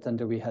nuclear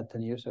tender we had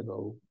 10 years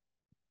ago.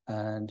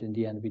 And in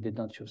the end, we did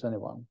not choose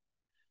anyone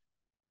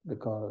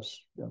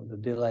because the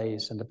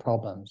delays and the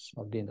problems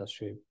of the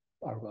industry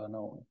are well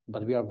known.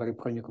 But we are a very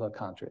pro-nuclear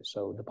country.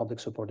 So the public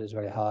support is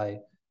very high.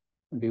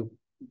 And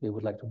we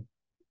would like to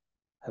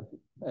have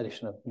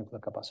additional nuclear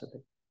capacity.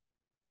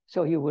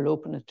 So you will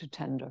open it to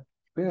tender?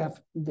 We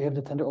have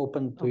the tender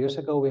open 2 years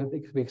ago.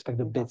 We expect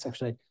the bids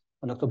actually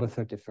on October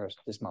 31st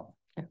this month.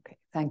 Okay,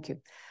 thank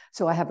you.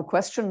 So I have a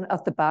question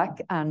at the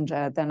back, and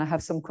then I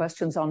have some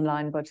questions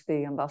online, but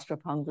the Ambassador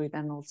of Hungary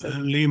then also.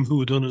 Liam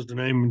Houdon is the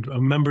name. I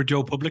remember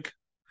Joe Public.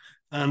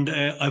 And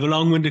I have a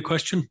long-winded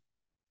question.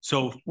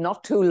 So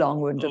not too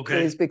long-winded,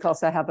 okay, please,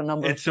 because I have a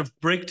number. It's a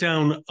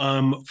breakdown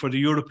for the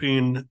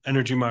European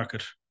energy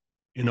market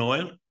in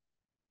oil,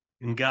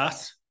 in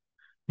gas.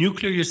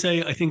 Nuclear, you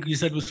say, I think you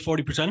said was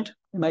 40%?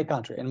 In my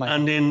country.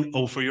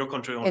 For your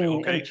country only,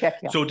 okay. In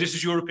Czechia. So this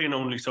is European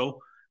only, so.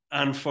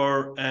 And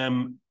for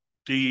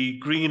the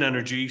green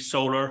energy,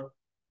 solar,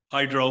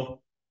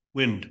 hydro,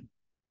 wind.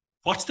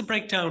 What's the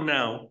breakdown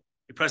now,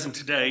 present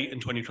today in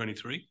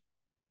 2023?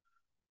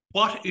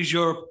 What is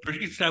your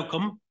predicted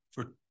outcome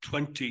for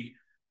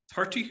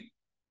 2030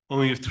 when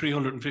we have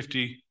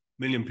 350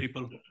 million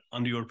people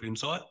on the European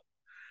soil?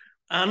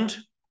 And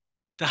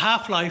the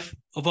half-life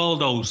of all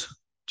those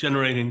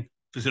generating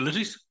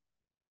facilities,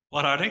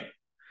 what are they?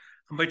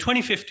 And by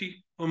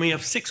 2050, when we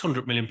have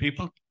 600 million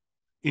people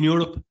in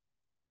Europe,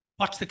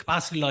 what's the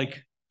capacity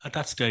like at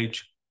that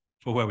stage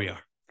for where we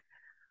are?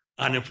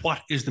 And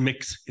what is the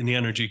mix in the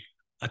energy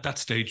at that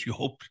stage you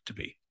hope to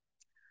be?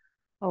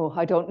 Oh,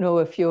 I don't know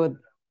if you're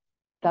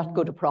that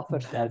good a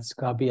prophet. That's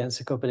got to be an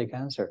encyclopedic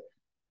answer.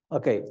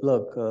 Okay,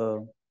 look,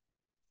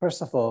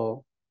 first of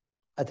all,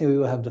 I think we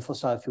will have the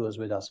fossil fuels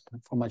with us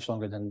for much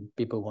longer than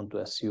people want to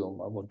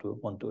assume or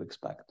want to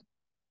expect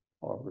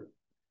or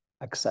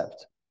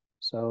accept.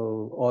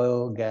 So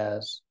oil,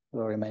 gas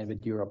will remain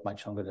with Europe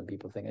much longer than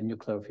people think, and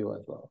nuclear fuel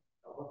as well.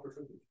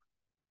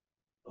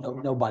 No,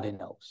 nobody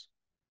knows.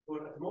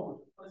 But at the moment,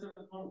 what is it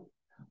at the moment?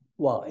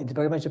 Well, it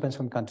very much depends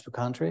from country to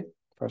country,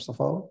 first of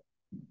all.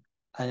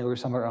 And we're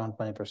somewhere around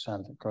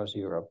 20% across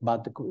Europe.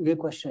 But the real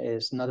question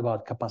is not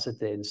about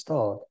capacity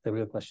installed. The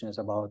real question is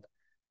about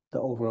the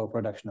overall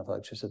production of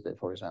electricity,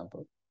 for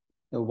example.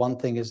 One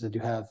thing is that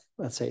you have,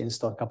 let's say,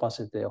 installed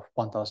capacity of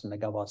 1,000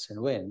 megawatts in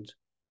wind,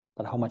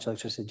 but how much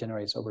electricity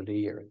generates over the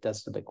year?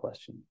 That's the big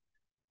question.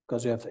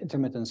 Because you have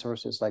intermittent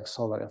sources like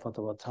solar and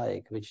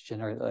photovoltaic, which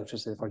generate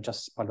electricity for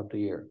just part of the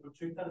year. But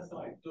take that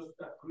aside, does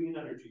that green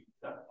energy, is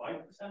that 5%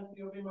 of the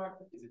European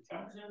market? Is it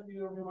 10% of the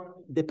European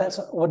market? Depends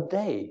on what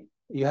day.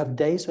 You have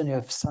days when you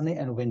have sunny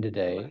and windy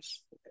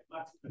days,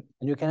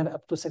 and you can have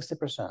up to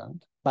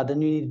 60%, but then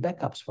you need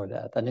backups for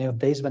that. And you have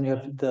days when you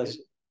have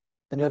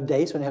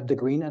the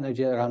green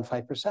energy around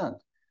 5%.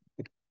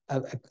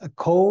 A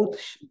cold,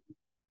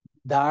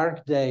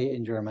 dark day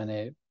in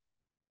Germany,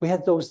 we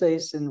had those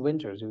days in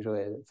winters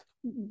usually.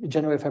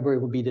 January, February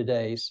would be the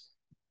days.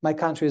 My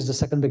country is the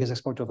second biggest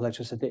exporter of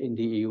electricity in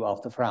the EU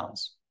after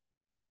France.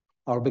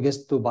 Our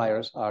biggest 2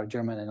 buyers are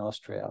Germany and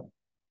Austria.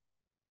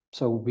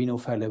 So we know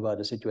fairly well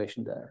the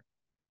situation there.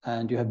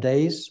 And you have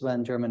days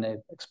when Germany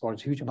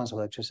exports huge amounts of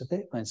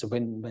electricity, when it's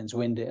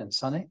windy and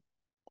sunny.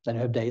 Then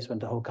you have days when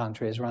the whole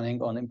country is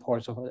running on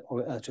imports of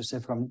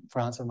electricity from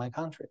France and my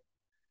country.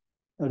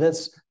 Now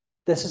this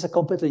is a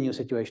completely new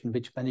situation,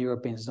 which many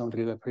Europeans don't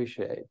really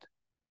appreciate,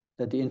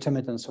 that the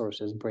intermittent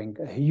sources bring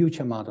a huge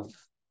amount of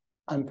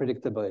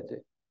unpredictability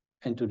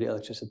into the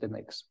electricity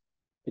mix,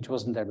 which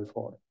wasn't there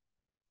before.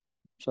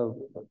 So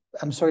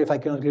I'm sorry if I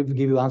cannot give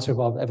you an answer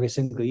about every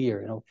single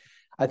year.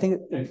 I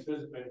think.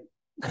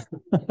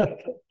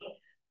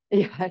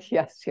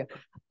 Yes.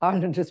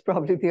 Ireland is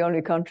probably the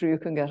only country you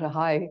can get a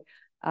high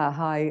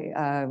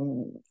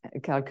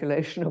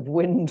calculation of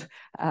wind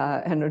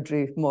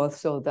energy more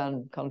so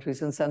than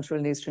countries in Central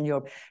and Eastern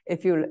Europe.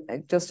 If you'll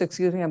just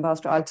excuse me,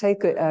 Ambassador, I'll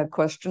take a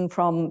question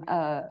from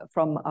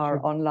our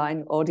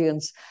online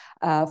audience,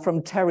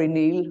 from Terry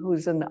Neal,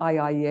 who's an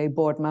IIEA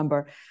board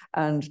member.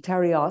 And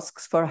Terry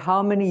asks, for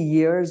how many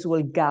years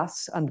will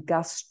gas and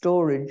gas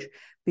storage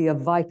be a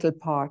vital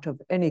part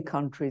of any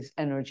country's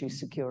energy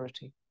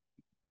security?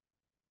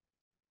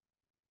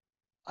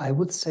 I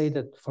would say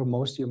that for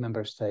most EU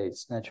member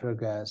states, natural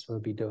gas will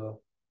be the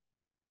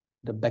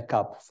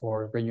backup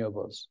for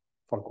renewables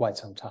for quite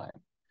some time,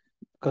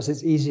 because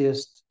it's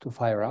easiest to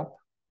fire up,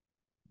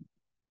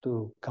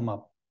 to come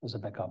up as a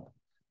backup.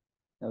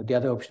 Now, the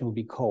other option would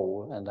be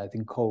coal, and I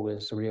think coal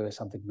is really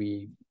something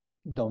we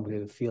don't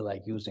really feel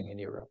like using in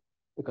Europe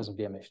because of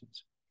the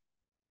emissions.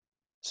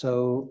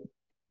 So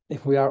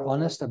if we are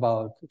honest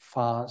about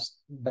fast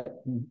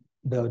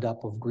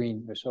build-up of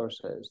green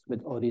resources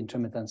with all the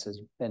intermittencies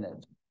in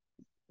it,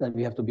 then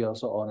we have to be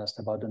also honest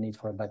about the need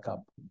for a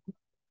backup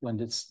when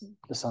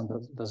the sun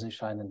doesn't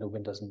shine and the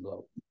wind doesn't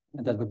blow.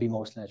 And that would be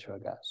mostly natural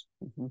gas.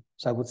 Mm-hmm.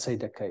 So I would say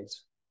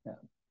decades. Yeah.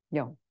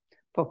 Yeah,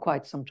 for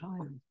quite some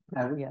time.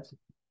 Yes.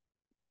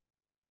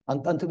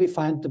 Until we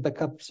find the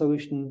backup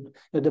solution,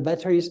 the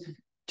batteries,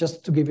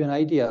 just to give you an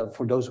idea,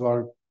 for those who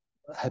are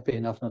happy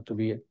enough not to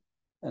be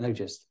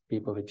energist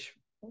people, which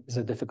is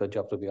a difficult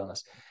job, to be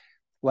honest.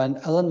 When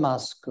Elon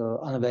Musk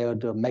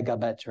unveiled the mega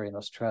battery in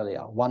Australia,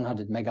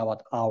 100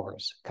 megawatt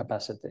hours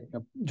capacity,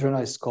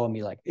 journalists call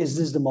me like, is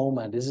this the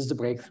moment? Is this the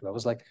breakthrough? I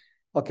was like,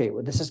 okay,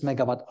 well, this is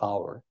megawatt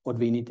hour. What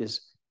we need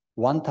is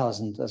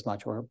 1,000 as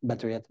much, or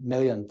better yet,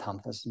 million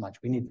times as much.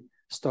 We need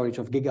storage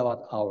of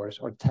gigawatt hours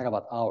or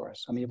terawatt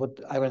hours. I mean, what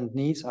Ireland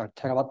needs are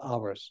terawatt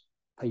hours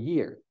per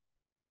year.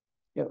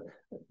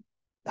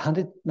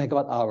 100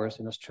 megawatt hours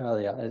in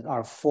Australia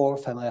are 4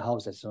 family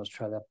houses in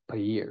Australia per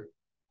year.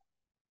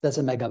 That's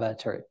a mega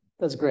battery.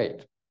 That's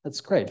great.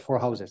 That's great. 4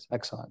 houses.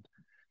 Excellent.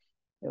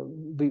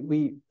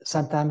 We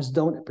sometimes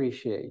don't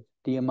appreciate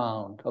the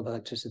amount of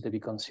electricity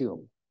we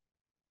consume,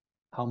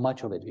 how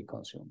much of it we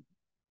consume.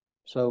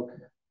 So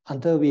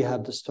until we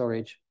have the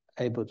storage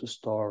able to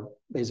store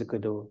basically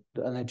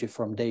the energy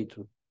from day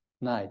to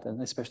night,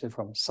 and especially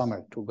from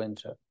summer to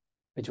winter,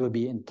 which will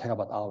be in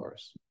terawatt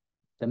hours,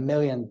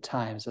 1,000,000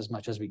 times as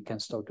much as we can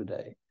store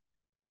today.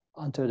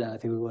 Until then, I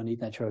think we will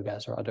need natural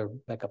gas or other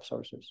backup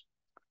sources.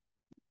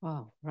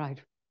 Wow, right.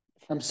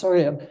 I'm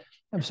sorry.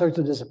 I'm sorry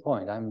to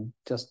disappoint. I'm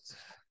just.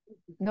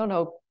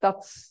 No,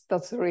 that's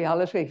the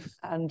reality,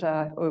 and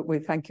we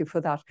thank you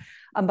for that.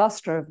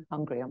 Ambassador of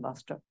Hungary,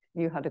 Ambassador,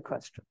 you had a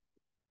question.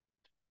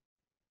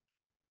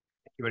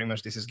 Thank you very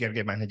much. This is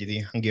Gergely Bánhegyi, the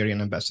Hungarian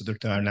ambassador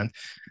to Ireland.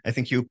 I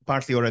think you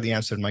partly already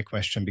answered my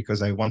question,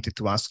 because I wanted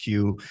to ask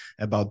you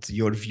about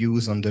your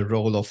views on the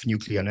role of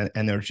nuclear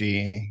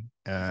energy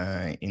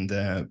in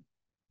the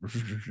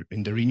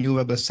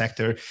renewable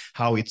sector,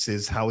 how it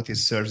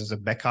serves as a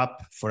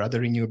backup for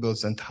other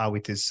renewables, and how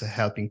it is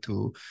helping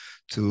to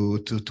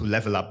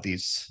level up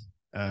these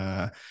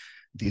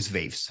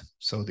waves.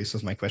 So this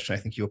was my question. I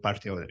think you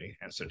partly already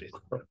answered it.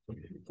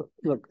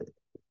 Look,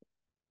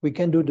 we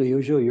can do the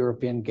usual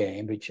European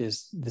game, which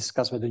is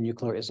discuss whether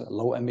nuclear is a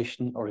low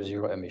emission or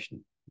zero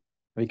emission.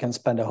 We can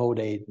spend a whole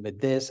day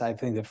with this. I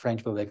think the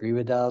French will agree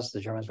with us.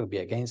 The Germans will be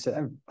against it.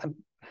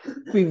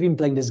 We've been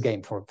playing this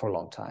game for a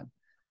long time.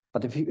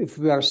 But if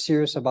we are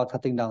serious about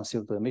cutting down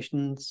CO2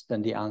 emissions,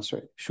 then the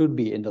answer should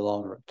be, in the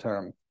longer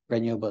term,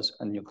 renewables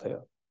and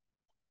nuclear.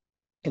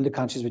 In the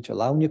countries which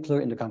allow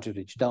nuclear, in the countries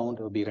which don't,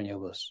 it will be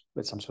renewables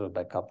with some sort of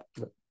backup.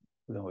 We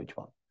don't know which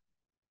one.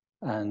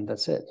 And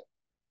that's it.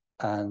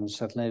 And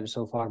certainly,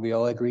 so far, we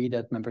all agree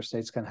that member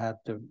states can have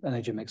the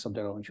energy mix of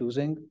their own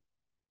choosing.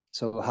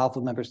 So half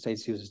of member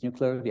states uses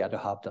nuclear, the other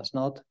half does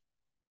not.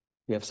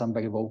 We have some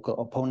very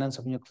vocal opponents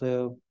of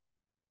nuclear.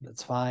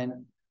 That's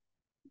fine.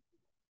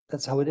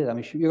 That's how it is. I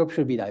mean, Europe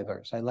should be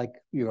diverse. I like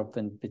Europe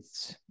when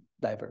it's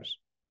diverse.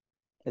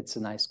 It's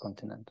a nice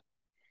continent.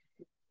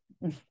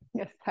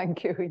 Yes,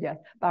 thank you. Yeah,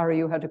 Barry,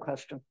 you had a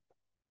question.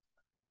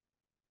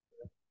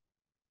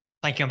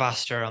 Thank you,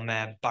 Ambassador. I'm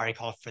Barry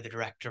Colfer, the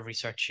Director of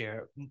Research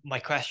here. My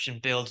question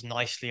builds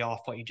nicely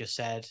off what you just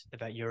said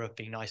about Europe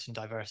being nice and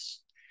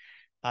diverse.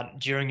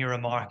 During your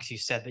remarks, you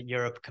said that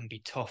Europe can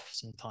be tough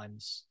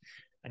sometimes,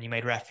 and you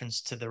made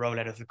reference to the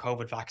rollout of the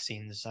COVID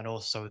vaccines and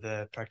also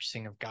the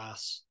purchasing of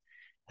gas.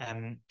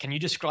 Can you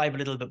describe a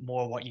little bit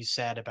more what you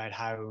said about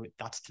how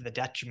that's to the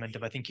detriment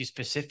of, I think you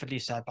specifically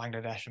said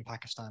Bangladesh and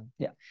Pakistan.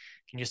 Yeah.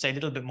 Can you say a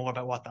little bit more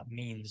about what that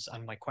means?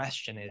 And my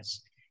question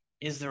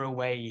is there a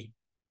way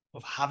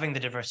of having the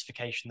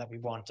diversification that we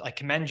want? I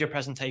commend your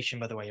presentation,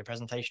 by the way. Your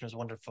presentation was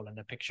wonderful, and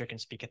a picture can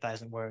speak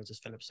 1,000 words, as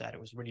Philip said.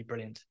 It was really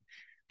brilliant.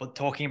 But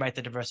talking about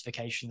the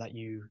diversification that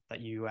you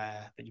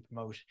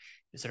promote,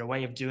 is there a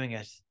way of doing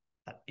it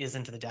that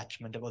isn't to the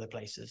detriment of other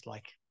places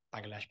like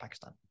Bangladesh,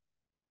 Pakistan?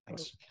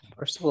 Thanks.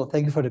 First of all,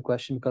 thank you for the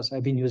question, because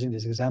I've been using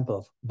this example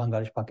of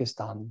Bangladesh,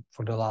 Pakistan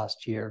for the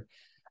last year.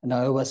 And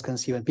I always can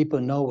see when people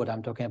know what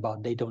I'm talking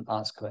about, they don't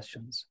ask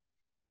questions,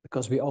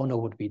 because we all know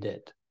what we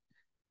did.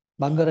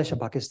 Bangladesh and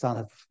Pakistan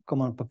have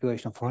common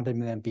population of 400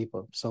 million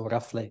people, so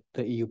roughly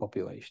the EU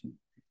population.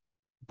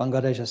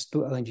 Bangladesh has 2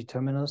 LNG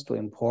terminals to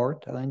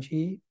import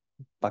LNG.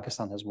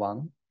 Pakistan has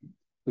 1.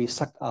 We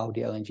sucked out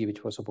the LNG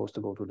which was supposed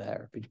to go to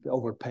there, which we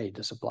overpaid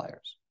the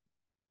suppliers,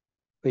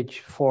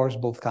 which forced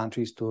both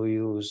countries to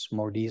use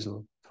more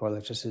diesel for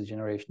electricity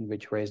generation,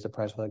 which raised the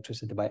price of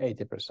electricity by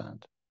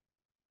 80%.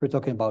 We're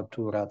talking about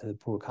 2 relatively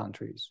poor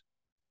countries.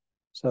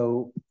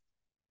 So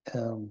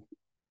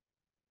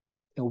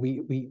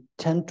we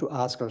tend to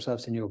ask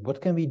ourselves in Europe,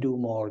 what can we do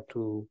more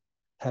to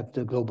have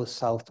the global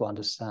south to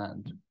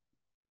understand?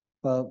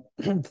 Well,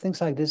 things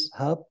like this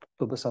help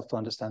global south to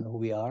understand who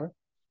we are.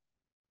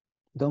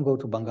 Don't go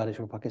to Bangladesh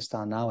or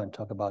Pakistan now and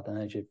talk about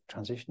energy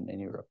transition in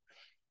Europe.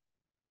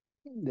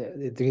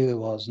 It really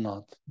was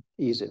not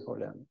easy for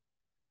them.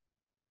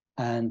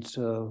 And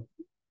so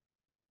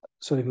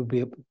it would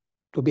be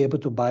to be able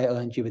to buy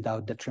LNG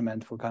without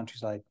detriment for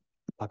countries like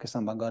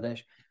Pakistan,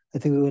 Bangladesh. I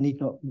think we will need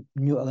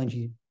new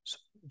LNG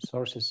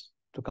sources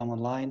to come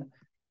online.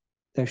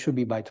 There should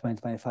be by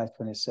 2025,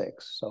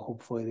 26. So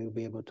hopefully we'll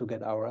be able to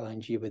get our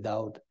LNG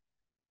without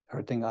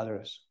hurting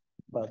others.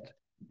 But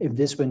if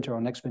this winter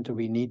or next winter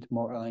we need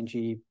more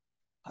LNG,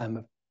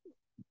 I'm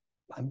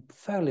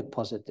fairly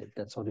positive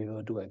that's what we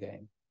will do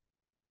again.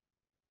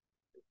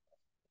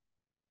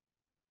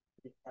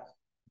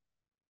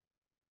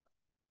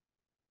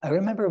 I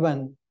remember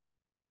when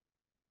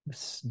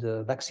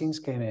the vaccines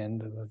came in,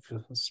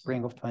 the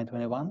spring of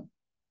 2021,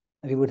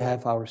 we would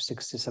have our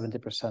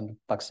 60–70%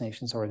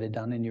 vaccinations already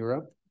done in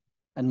Europe,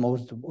 and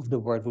most of the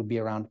world would be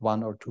around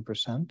 1 or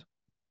 2%.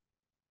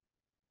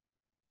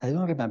 I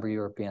don't remember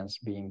Europeans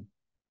being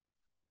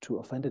too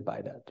offended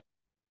by that.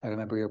 I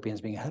remember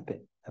Europeans being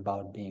happy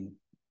about being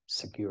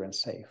secure and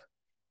safe.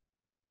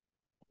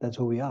 That's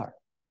who we are.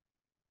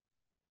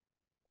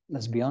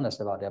 Let's be honest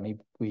about it. I mean,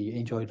 we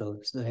enjoy the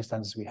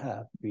standards we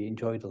have. We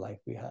enjoy the life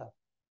we have.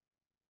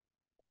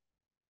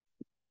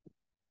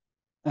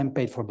 I'm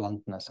paid for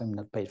bluntness. I'm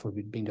not paid for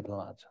being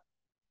diplomat.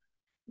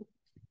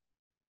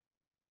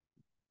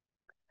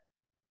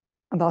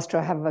 Ambassador,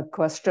 I have a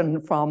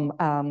question from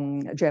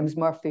James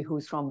Murphy,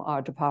 who's from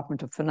our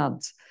Department of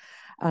Finance.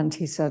 And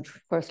he said,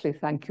 firstly,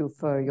 thank you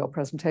for your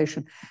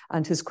presentation.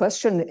 And his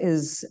question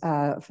is,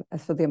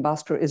 for the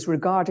ambassador, is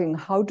regarding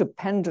how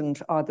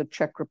dependent are the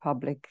Czech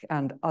Republic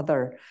and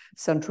other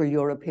Central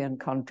European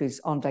countries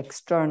on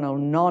external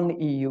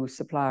non-EU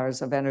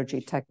suppliers of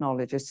energy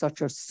technologies,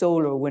 such as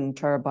solar, wind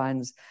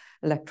turbines,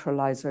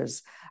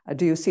 electrolyzers?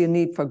 Do you see a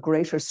need for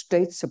greater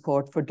state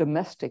support for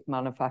domestic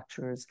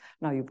manufacturers?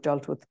 Now, you've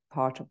dealt with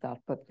part of that,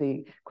 but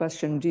the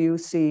question, do you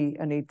see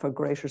a need for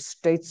greater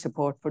state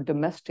support for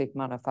domestic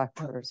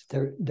manufacturers?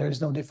 There is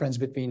no difference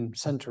between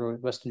Central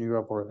and Western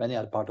Europe or any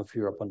other part of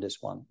Europe on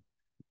this one.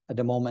 At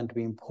the moment,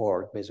 we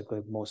import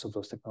basically most of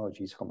those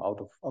technologies from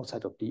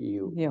outside of the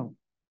EU. Yeah.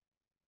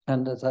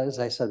 And as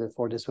I said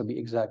before, this will be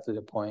exactly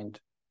the point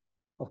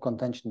of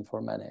contention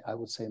for many. I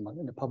would say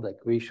in the public,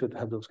 we should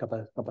have those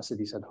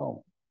capacities at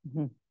home.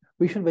 Mm-hmm.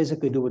 We should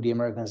basically do what the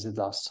Americans did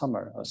last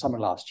summer, or summer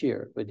last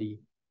year, with the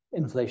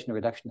Inflation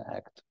Reduction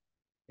Act,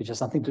 which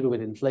has nothing to do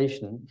with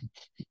inflation,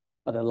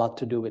 but a lot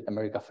to do with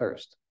America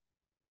first.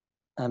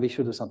 And we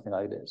should do something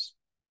like this.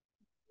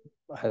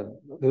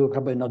 We will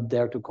probably not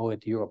dare to call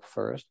it Europe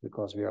first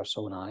because we are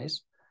so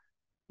nice,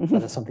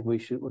 but that's something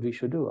what we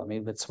should do. I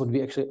mean, that's what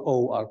we actually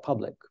owe our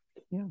public.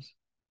 Yes.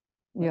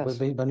 Yes.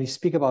 But when we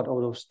speak about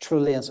all those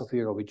trillions of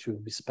euros which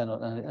should be spent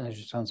on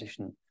energy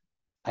transition,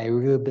 I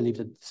really believe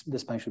that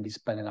this money should be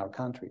spent in our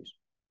countries.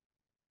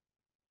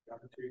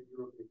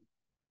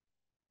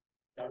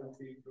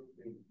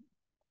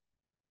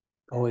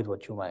 Call it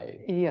what you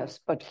may.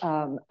 Yes, but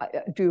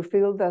do you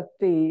feel that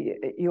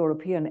the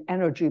European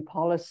energy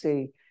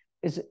policy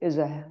is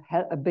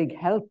a big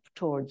help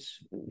towards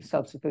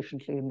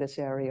self-sufficiency in this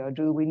area? Or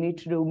do we need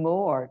to do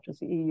more? Does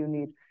the EU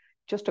need?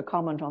 Just a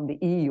comment on the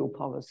EU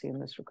policy in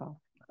this regard.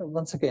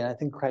 Once again, I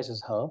think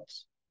crisis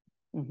helps.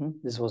 Mm-hmm.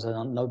 This was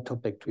a no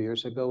topic 2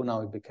 years ago.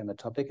 Now it became a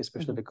topic,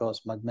 especially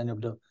because many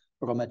of the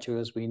raw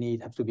materials we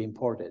need have to be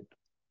imported.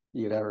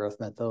 The rare earth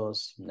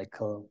metals,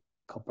 nickel,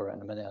 copper,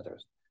 and many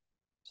others.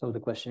 So the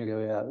question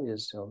really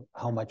is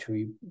how much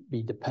we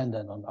be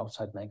dependent on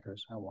outside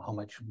makers, how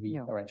much should we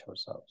arrange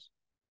ourselves.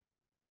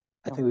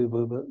 I think we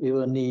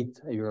will need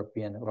a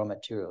European raw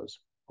materials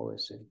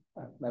policy,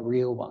 a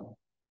real one,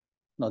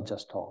 not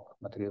just talk,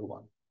 but a real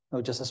one.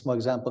 No, just a small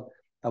example.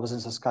 I was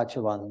in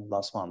Saskatchewan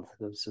last month.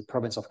 It's a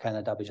province of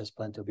Canada which has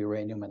plenty of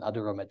uranium and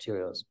other raw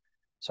materials.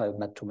 So I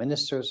met 2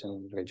 ministers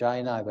in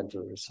Regina. I went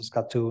to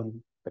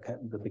Saskatoon,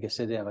 the biggest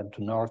city. I went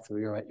to North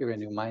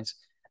uranium mines.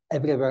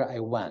 Everywhere I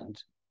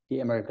went,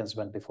 the Americans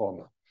went before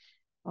me.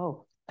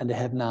 Oh. And they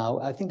have now,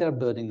 I think they're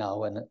building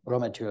now a raw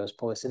materials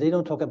policy. They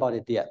don't talk about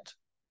it yet.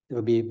 It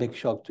will be a big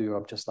shock to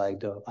Europe, just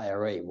like the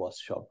IRA was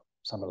shock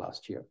summer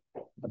last year.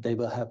 But they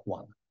will have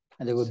one.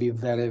 And they will be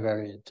very,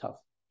 very tough.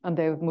 And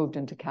they've moved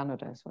into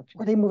Canada, is what you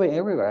Well, they're moving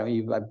everywhere. I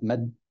mean, I've met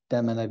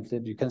them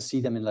and you can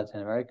see them in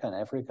Latin America and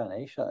Africa and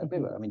Asia,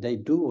 everywhere. I mean, they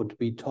do what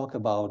we talk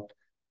about,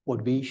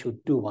 what we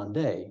should do one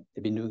day.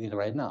 They've been doing it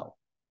right now.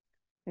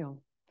 Yeah,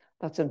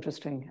 that's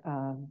interesting,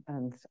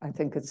 and I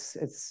think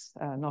it's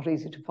not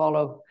easy to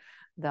follow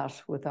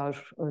that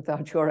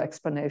without your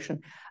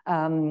explanation.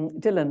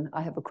 Dylan,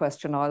 I have a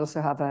question. I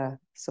also have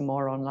some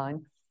more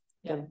online.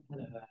 Yeah.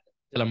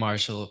 Dylan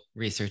Marshall,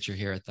 researcher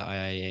here at the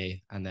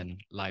IIEA, and then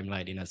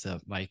limelighting as a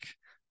mic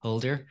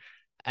holder.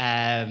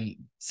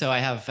 So I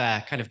have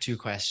kind of two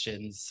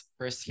questions.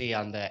 Firstly,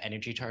 on the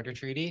Energy Charter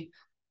Treaty,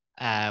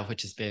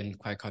 which has been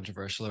quite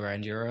controversial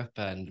around Europe,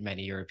 and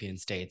many European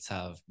states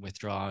have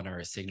withdrawn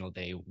or signaled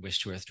they wish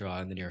to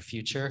withdraw in the near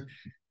future.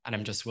 And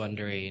I'm just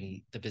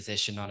wondering the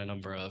position on a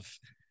number of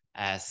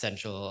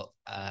Central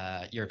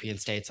European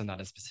states on that,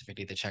 and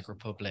specifically the Czech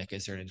Republic.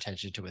 Is there an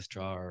intention to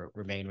withdraw or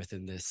remain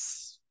within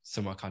this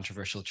somewhat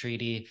controversial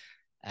treaty,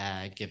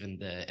 given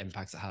the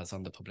impacts it has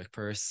on the public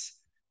purse?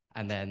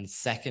 And then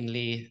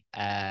secondly,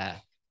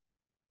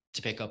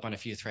 to pick up on a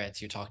few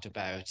threads you talked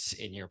about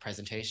in your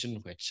presentation,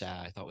 which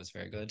I thought was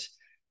very good.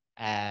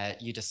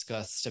 You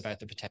discussed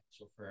about the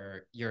potential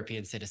for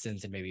European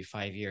citizens in maybe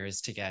 5 years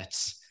to get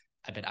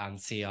a bit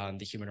antsy on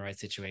the human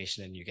rights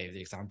situation, and you gave the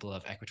example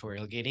of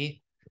Equatorial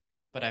Guinea.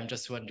 But I'm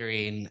just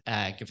wondering,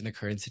 given the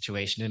current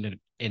situation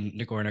in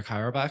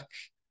Nagorno-Karabakh,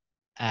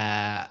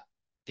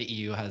 the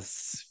EU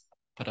has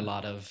put a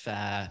lot of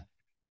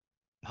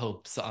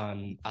hopes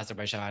on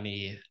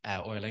Azerbaijani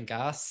oil and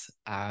gas,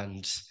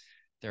 and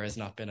there has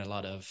not been a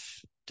lot of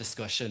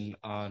discussion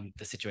on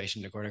the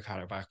situation in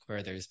Nagorno-Karabakh,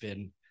 where there's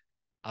been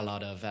a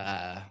lot of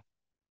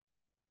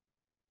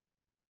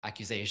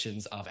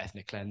accusations of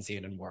ethnic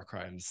cleansing and war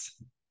crimes.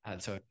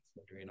 And so I'm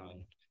wondering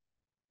on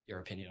your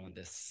opinion on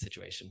this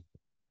situation.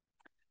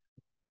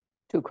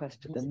 Two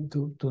questions.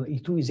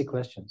 Two easy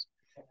questions.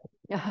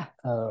 Yeah.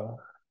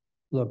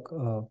 Look,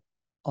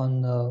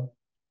 on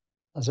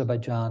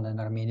Azerbaijan and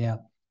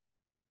Armenia,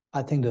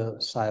 I think the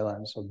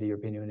silence of the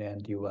European Union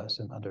and the US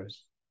and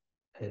others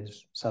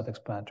is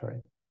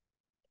self-explanatory.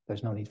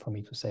 There's no need for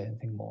me to say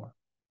anything more.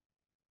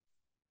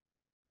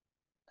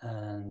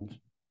 And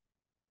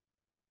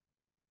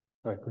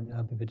sorry, could you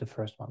help me with the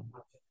first one?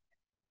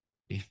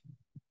 Yeah,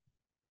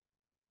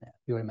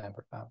 you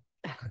remember now.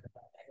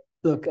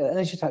 Look,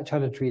 Energy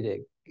Charter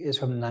Treaty is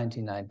from the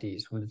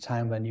 1990s, from the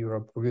time when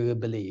Europe really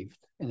believed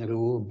in a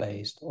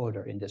rule-based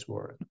order in this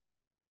world.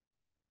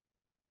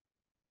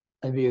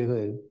 And we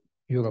really,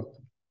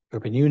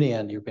 European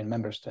Union, European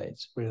member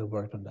states really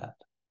worked on that.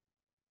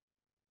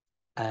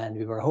 And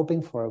we were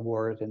hoping for a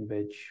world in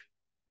which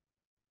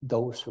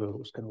those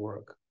rules can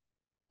work.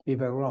 We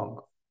were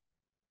wrong.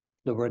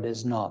 The world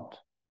is not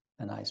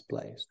a nice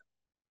place.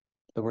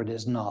 The world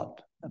is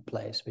not a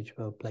place which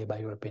will play by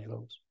European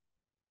rules.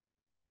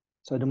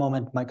 So at the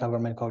moment, my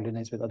government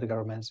coordinates with other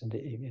governments in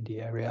the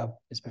area,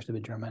 especially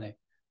with Germany,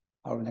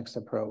 our next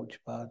approach.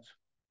 But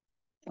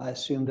I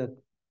assume that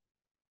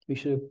we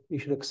should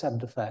accept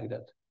the fact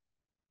that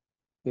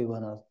we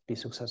will not be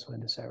successful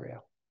in this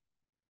area.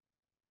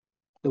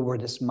 The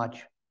world is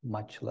much,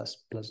 much less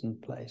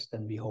pleasant place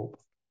than we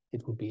hoped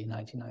it would be in the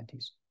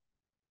 1990s.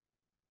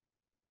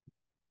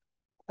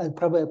 It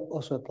probably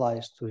also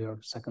applies to your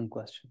second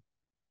question.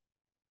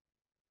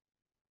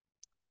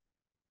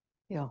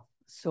 Yeah,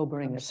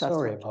 sobering assessment.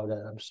 Sorry about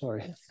that, I'm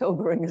sorry.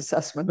 Sobering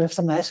assessment. We have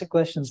some nicer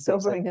questions.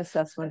 Sobering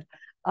assessment.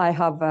 I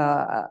have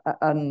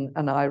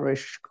an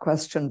Irish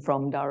question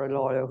from Darragh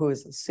Lawler, who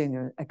is a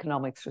senior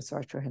economics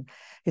researcher.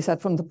 He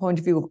said, from the point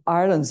of view of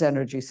Ireland's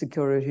energy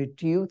security,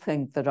 do you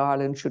think that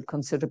Ireland should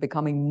consider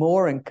becoming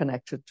more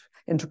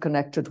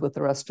interconnected with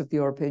the rest of the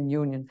European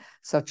Union,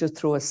 such as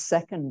through a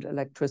second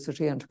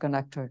electricity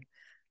interconnector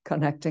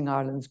connecting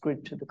Ireland's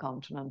grid to the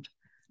continent?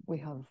 We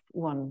have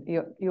one.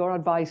 Your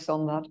advice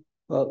on that?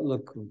 Well,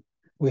 look,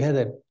 we had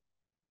a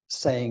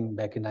saying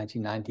back in the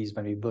 1990s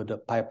when we built a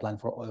pipeline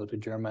for oil to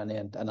Germany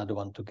and another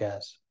one to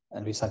gas.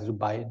 And we started to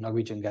buy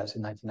Norwegian gas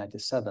in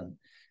 1997.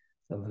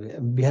 So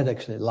we had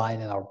actually a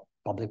line in our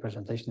public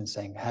presentation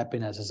saying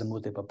happiness is a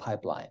multiple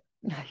pipeline.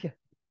 Yeah.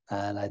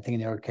 And I think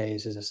in your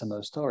case is a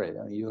similar story.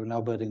 I mean, you're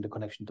now building the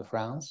connection to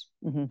France,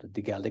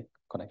 the Gallic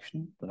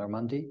connection to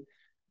Normandy.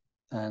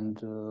 And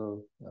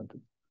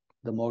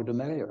the more the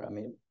merrier. I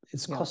mean,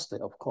 it's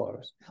costly, of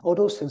course. All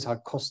those things are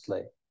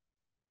costly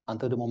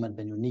until the moment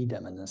when you need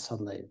them, and then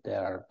suddenly they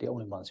are the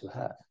only ones you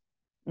have.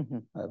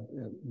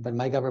 When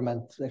my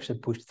government actually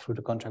pushed through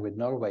the contract with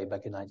Norway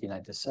back in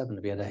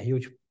 1997, we had a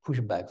huge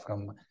pushback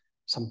from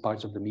some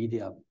parts of the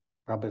media,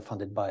 probably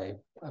funded by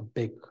a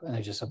big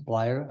energy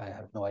supplier. I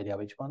have no idea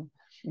which one.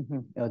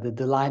 You know,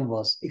 the line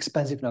was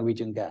expensive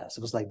Norwegian gas.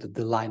 It was like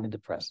the line in the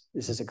press.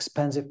 This is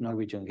expensive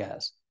Norwegian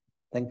gas.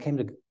 Then came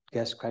the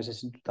gas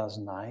crisis in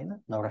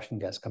 2009. Now Russian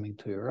gas coming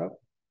to Europe.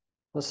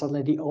 It was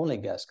suddenly the only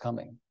gas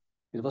coming.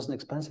 It wasn't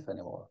expensive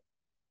anymore.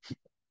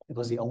 It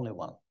was the only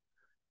one.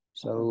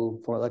 So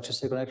for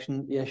electricity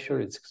connection, yeah,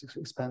 sure, it's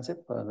expensive.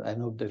 I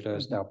know that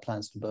there are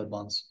plans to build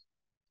ones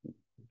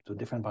to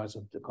different parts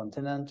of the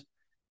continent.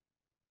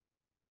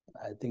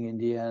 I think in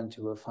the end,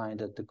 you will find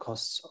that the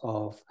costs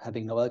of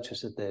having no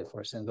electricity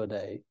for a single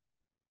day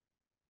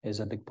is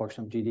a big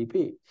portion of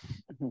GDP.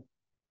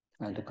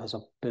 And the cost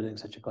of building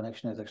such a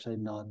connection is actually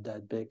not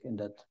that big in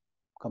that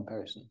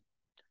comparison.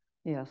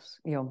 Yes,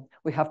 you know,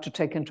 we have to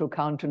take into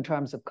account in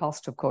terms of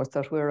cost, of course,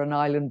 that we're an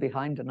island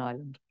behind an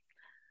island.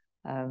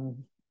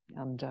 And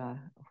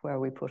where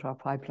we put our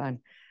pipeline,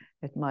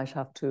 it might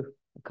have to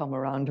come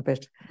around a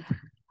bit.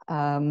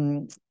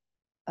 Cian,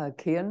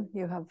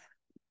 you have...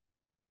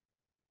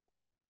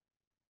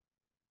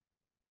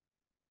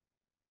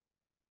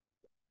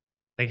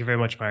 Thank you very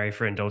much, Mary,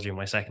 for indulging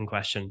my second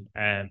question.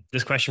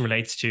 This question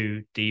relates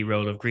to the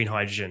role of green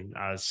hydrogen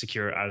as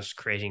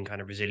creating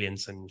kind of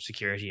resilience and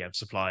security of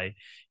supply.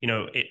 You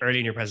know, early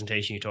in your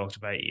presentation, you talked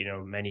about, you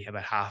know,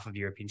 about half of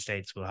European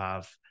states will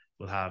have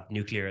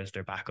nuclear as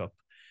their backup,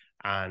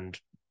 and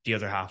the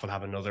other half will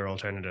have another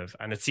alternative.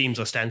 And it seems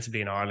ostensibly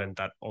in Ireland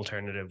that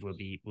alternative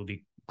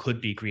could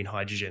be green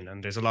hydrogen.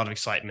 And there's a lot of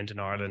excitement in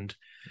Ireland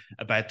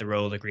about the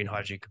role that green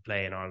hydrogen could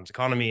play in Ireland's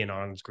economy and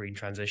Ireland's green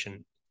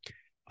transition.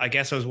 I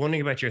guess I was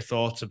wondering about your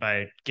thoughts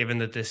about, given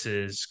that this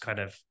is kind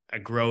of a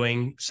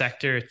growing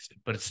sector,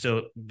 but it's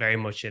still very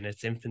much in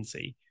its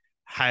infancy,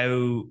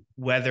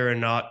 whether or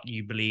not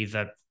you believe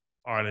that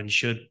Ireland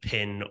should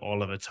pin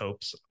all of its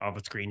hopes of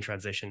its green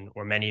transition,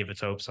 or many of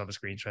its hopes of its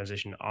green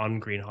transition, on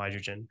green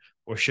hydrogen,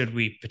 or should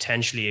we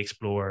potentially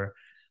explore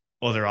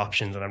other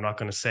options? And I'm not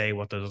going to say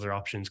what those other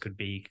options could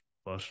be,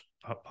 but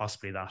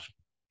possibly that.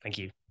 Thank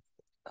you.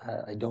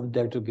 I don't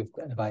dare to give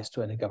advice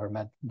to any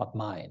government but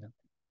mine.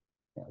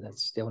 Yeah,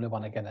 that's the only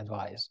one I can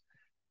advise.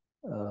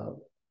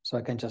 So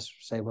I can just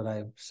say what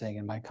I'm saying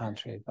in my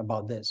country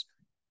about this.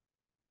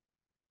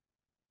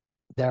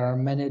 There are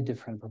many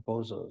different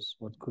proposals.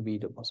 What could be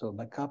the possible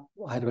backup?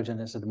 Hydrogen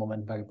is at the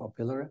moment very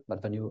popular,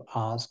 but when you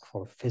ask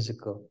for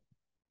physical,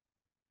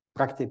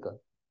 practical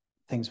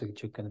things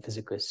which you can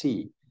physically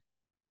see,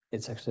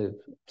 it's actually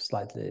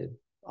slightly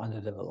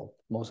underdeveloped.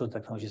 Most of the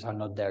technologies are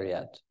not there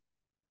yet.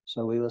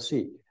 So we will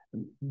see.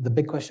 The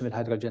big question with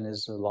hydrogen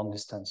is long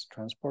distance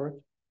transport.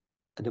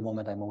 At the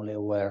moment, I'm only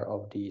aware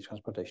of the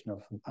transportation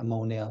of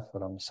ammonia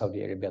from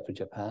Saudi Arabia to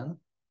Japan.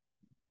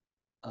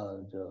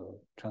 The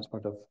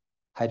transport of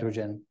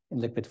hydrogen in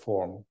liquid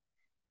form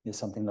is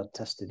something not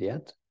tested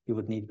yet. You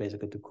would need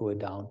basically to cool it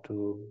down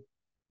to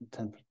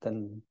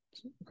 10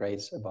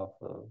 grades above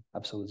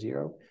absolute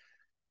zero.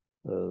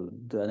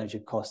 The energy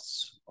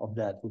costs of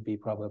that would be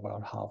probably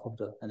about half of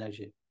the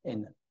energy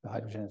in the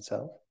hydrogen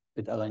itself.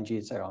 With LNG,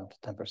 it's around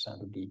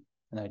 10% of the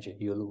energy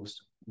you lose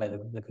by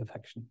the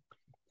liquefaction.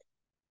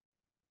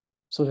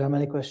 So there are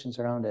many questions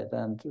around it,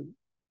 and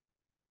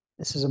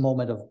this is a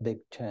moment of big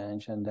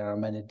change, and there are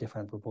many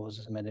different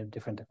proposals, many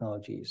different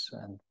technologies,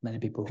 and many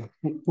people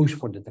who push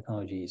for the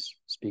technologies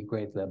speak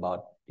greatly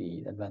about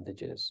the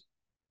advantages,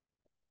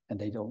 and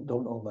they don't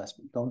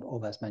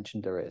always mention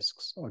the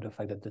risks or the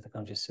fact that the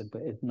technology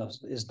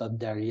is not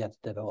there yet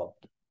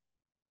developed.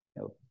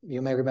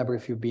 You may remember,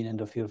 if you've been in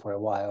the field for a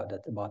while,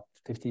 that about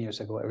 15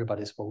 years ago,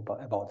 everybody spoke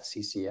about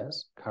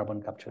CCS,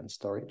 carbon capture and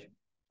storage.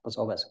 It was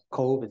always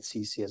coal with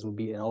CCS would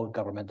be in all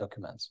government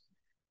documents.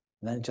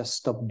 And then it just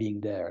stopped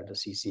being there, the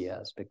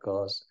CCS,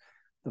 because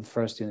the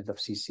first unit of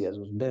CCS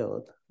was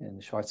built in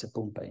Schwarze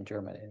Pumpe in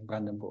Germany, in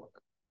Brandenburg.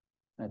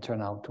 And it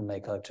turned out to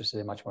make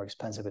electricity much more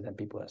expensive than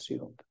people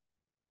assumed.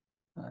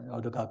 And all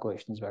the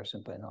calculations were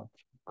simply not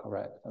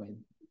correct. I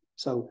mean,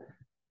 so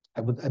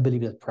I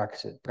believe that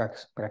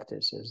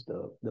practice is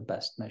the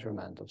best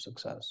measurement of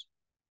success.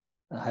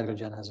 And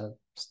hydrogen has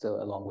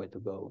still a long way to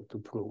go to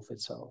prove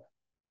itself.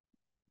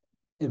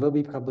 It will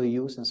be probably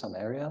used in some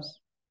areas.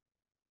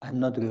 I'm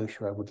not really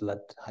sure I would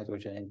let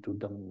hydrogen into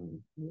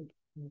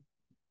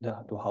the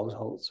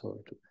households or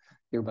to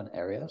urban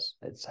areas.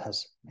 It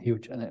has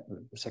huge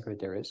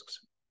security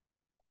risks.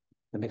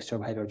 The mixture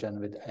of hydrogen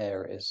with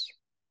air is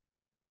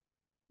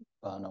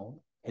well known,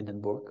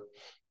 Hindenburg.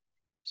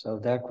 So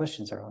there are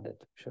questions around it,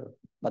 sure.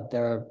 But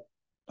there are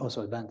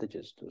also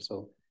advantages too.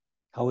 So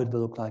how it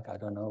will look like, I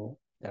don't know.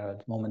 There are at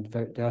the moment,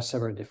 there are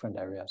several different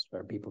areas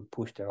where people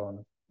push their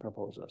own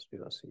proposals. We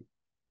will see.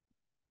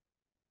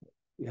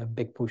 We have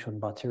big push on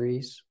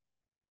batteries.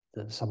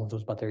 Some of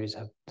those batteries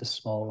have the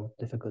small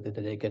difficulty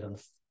that they get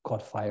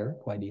caught fire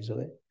quite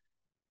easily.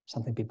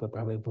 Something people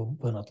probably will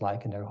not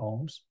like in their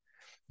homes.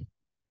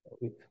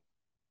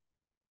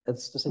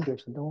 That's the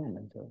situation at the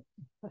moment.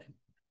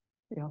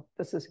 Yeah,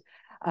 this is,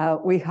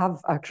 we have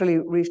actually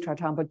reached our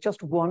time, but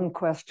just one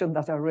question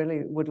that I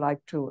really would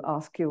like to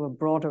ask you, a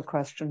broader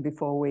question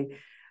before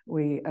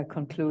we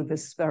conclude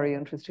this very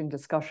interesting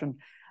discussion,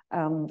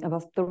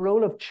 about the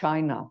role of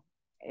China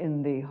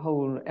in the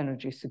whole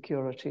energy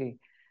security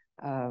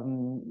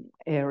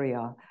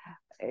area.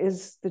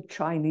 Is the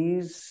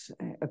Chinese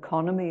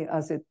economy,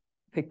 as it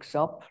picks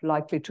up,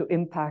 likely to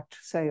impact,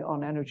 say,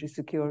 on energy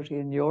security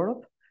in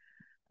Europe?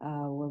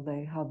 Will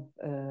they have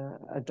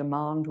a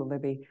demand? Will they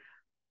be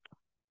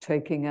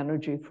taking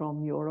energy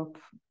from Europe?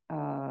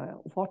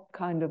 What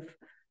kind of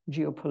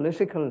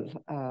geopolitical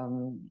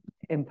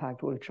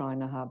impact will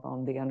China have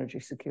on the energy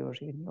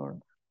security in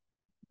Europe?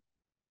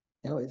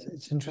 You know,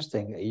 it's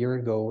interesting. A year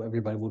ago,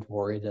 everybody would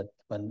worry that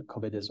when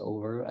COVID is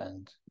over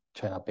and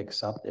China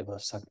picks up, it will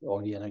suck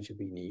all the energy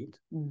we need.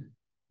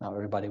 Now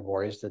everybody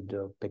worries that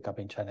the pickup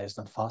in China is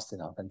not fast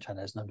enough and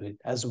China is not doing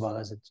as well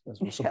as it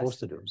was supposed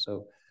to do.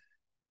 So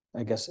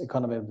I guess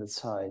economy of that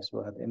size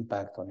will have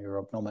impact on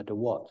Europe no matter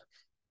what.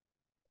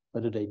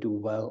 Whether they do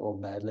well or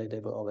badly, they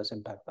will always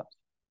impact us.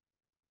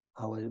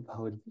 How it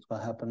will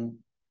happen.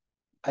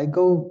 I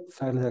go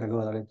fairly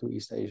regularly to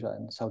East Asia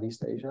and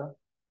Southeast Asia,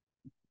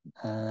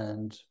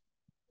 and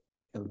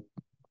in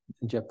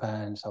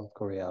Japan, South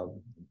Korea,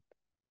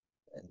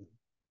 and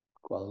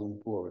Kuala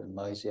Lumpur, in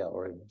Malaysia,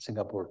 or in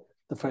Singapore.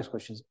 The first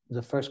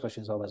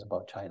question is always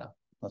about China,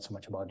 not so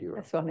much about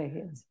Europe. That's funny,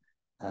 yes.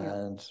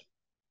 And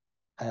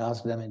I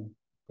ask them in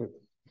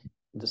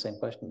the same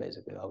question,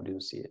 basically, how do you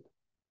see it?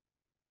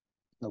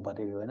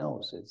 Nobody really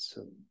knows.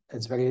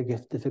 It's very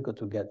difficult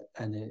to get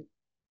any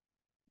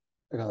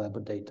reliable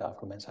data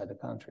from inside the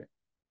country.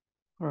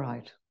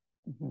 Right.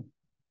 Mm-hmm.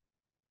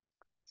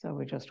 So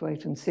we just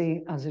wait and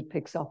see as it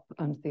picks up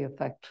and the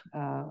effect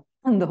on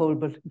the whole.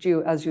 But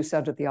as you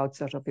said at the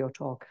outset of your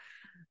talk,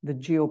 the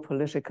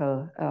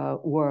geopolitical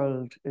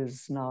world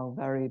is now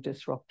very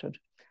disrupted,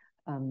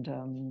 and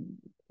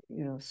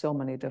you know, so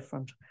many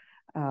different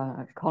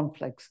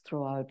conflicts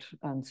throughout,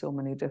 and so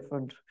many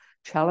different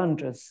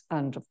challenges,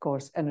 and of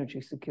course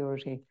energy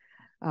security,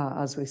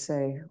 as we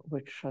say,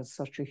 which has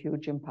such a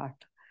huge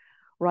impact,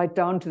 right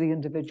down to the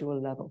individual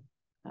level,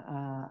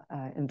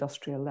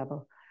 industrial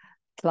level,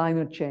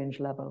 climate change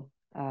level,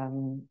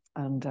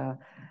 and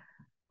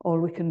all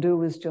we can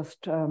do is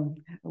just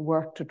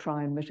work to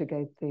try and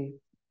mitigate the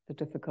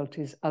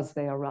difficulties as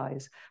they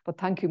arise. But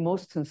thank you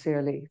most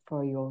sincerely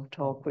for your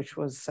talk, which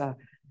was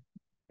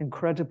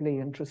incredibly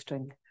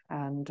interesting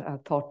and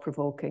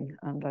thought-provoking,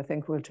 and I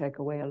think we'll take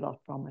away a lot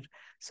from it.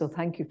 So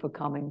thank you for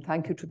coming.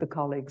 Thank you to the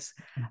colleagues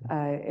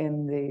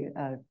in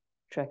the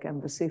Czech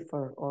Embassy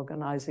for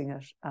organizing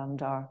it,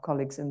 and our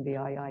colleagues in the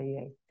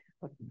IIEA.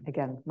 But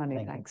again,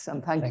 many thanks,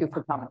 and thank you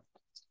for coming.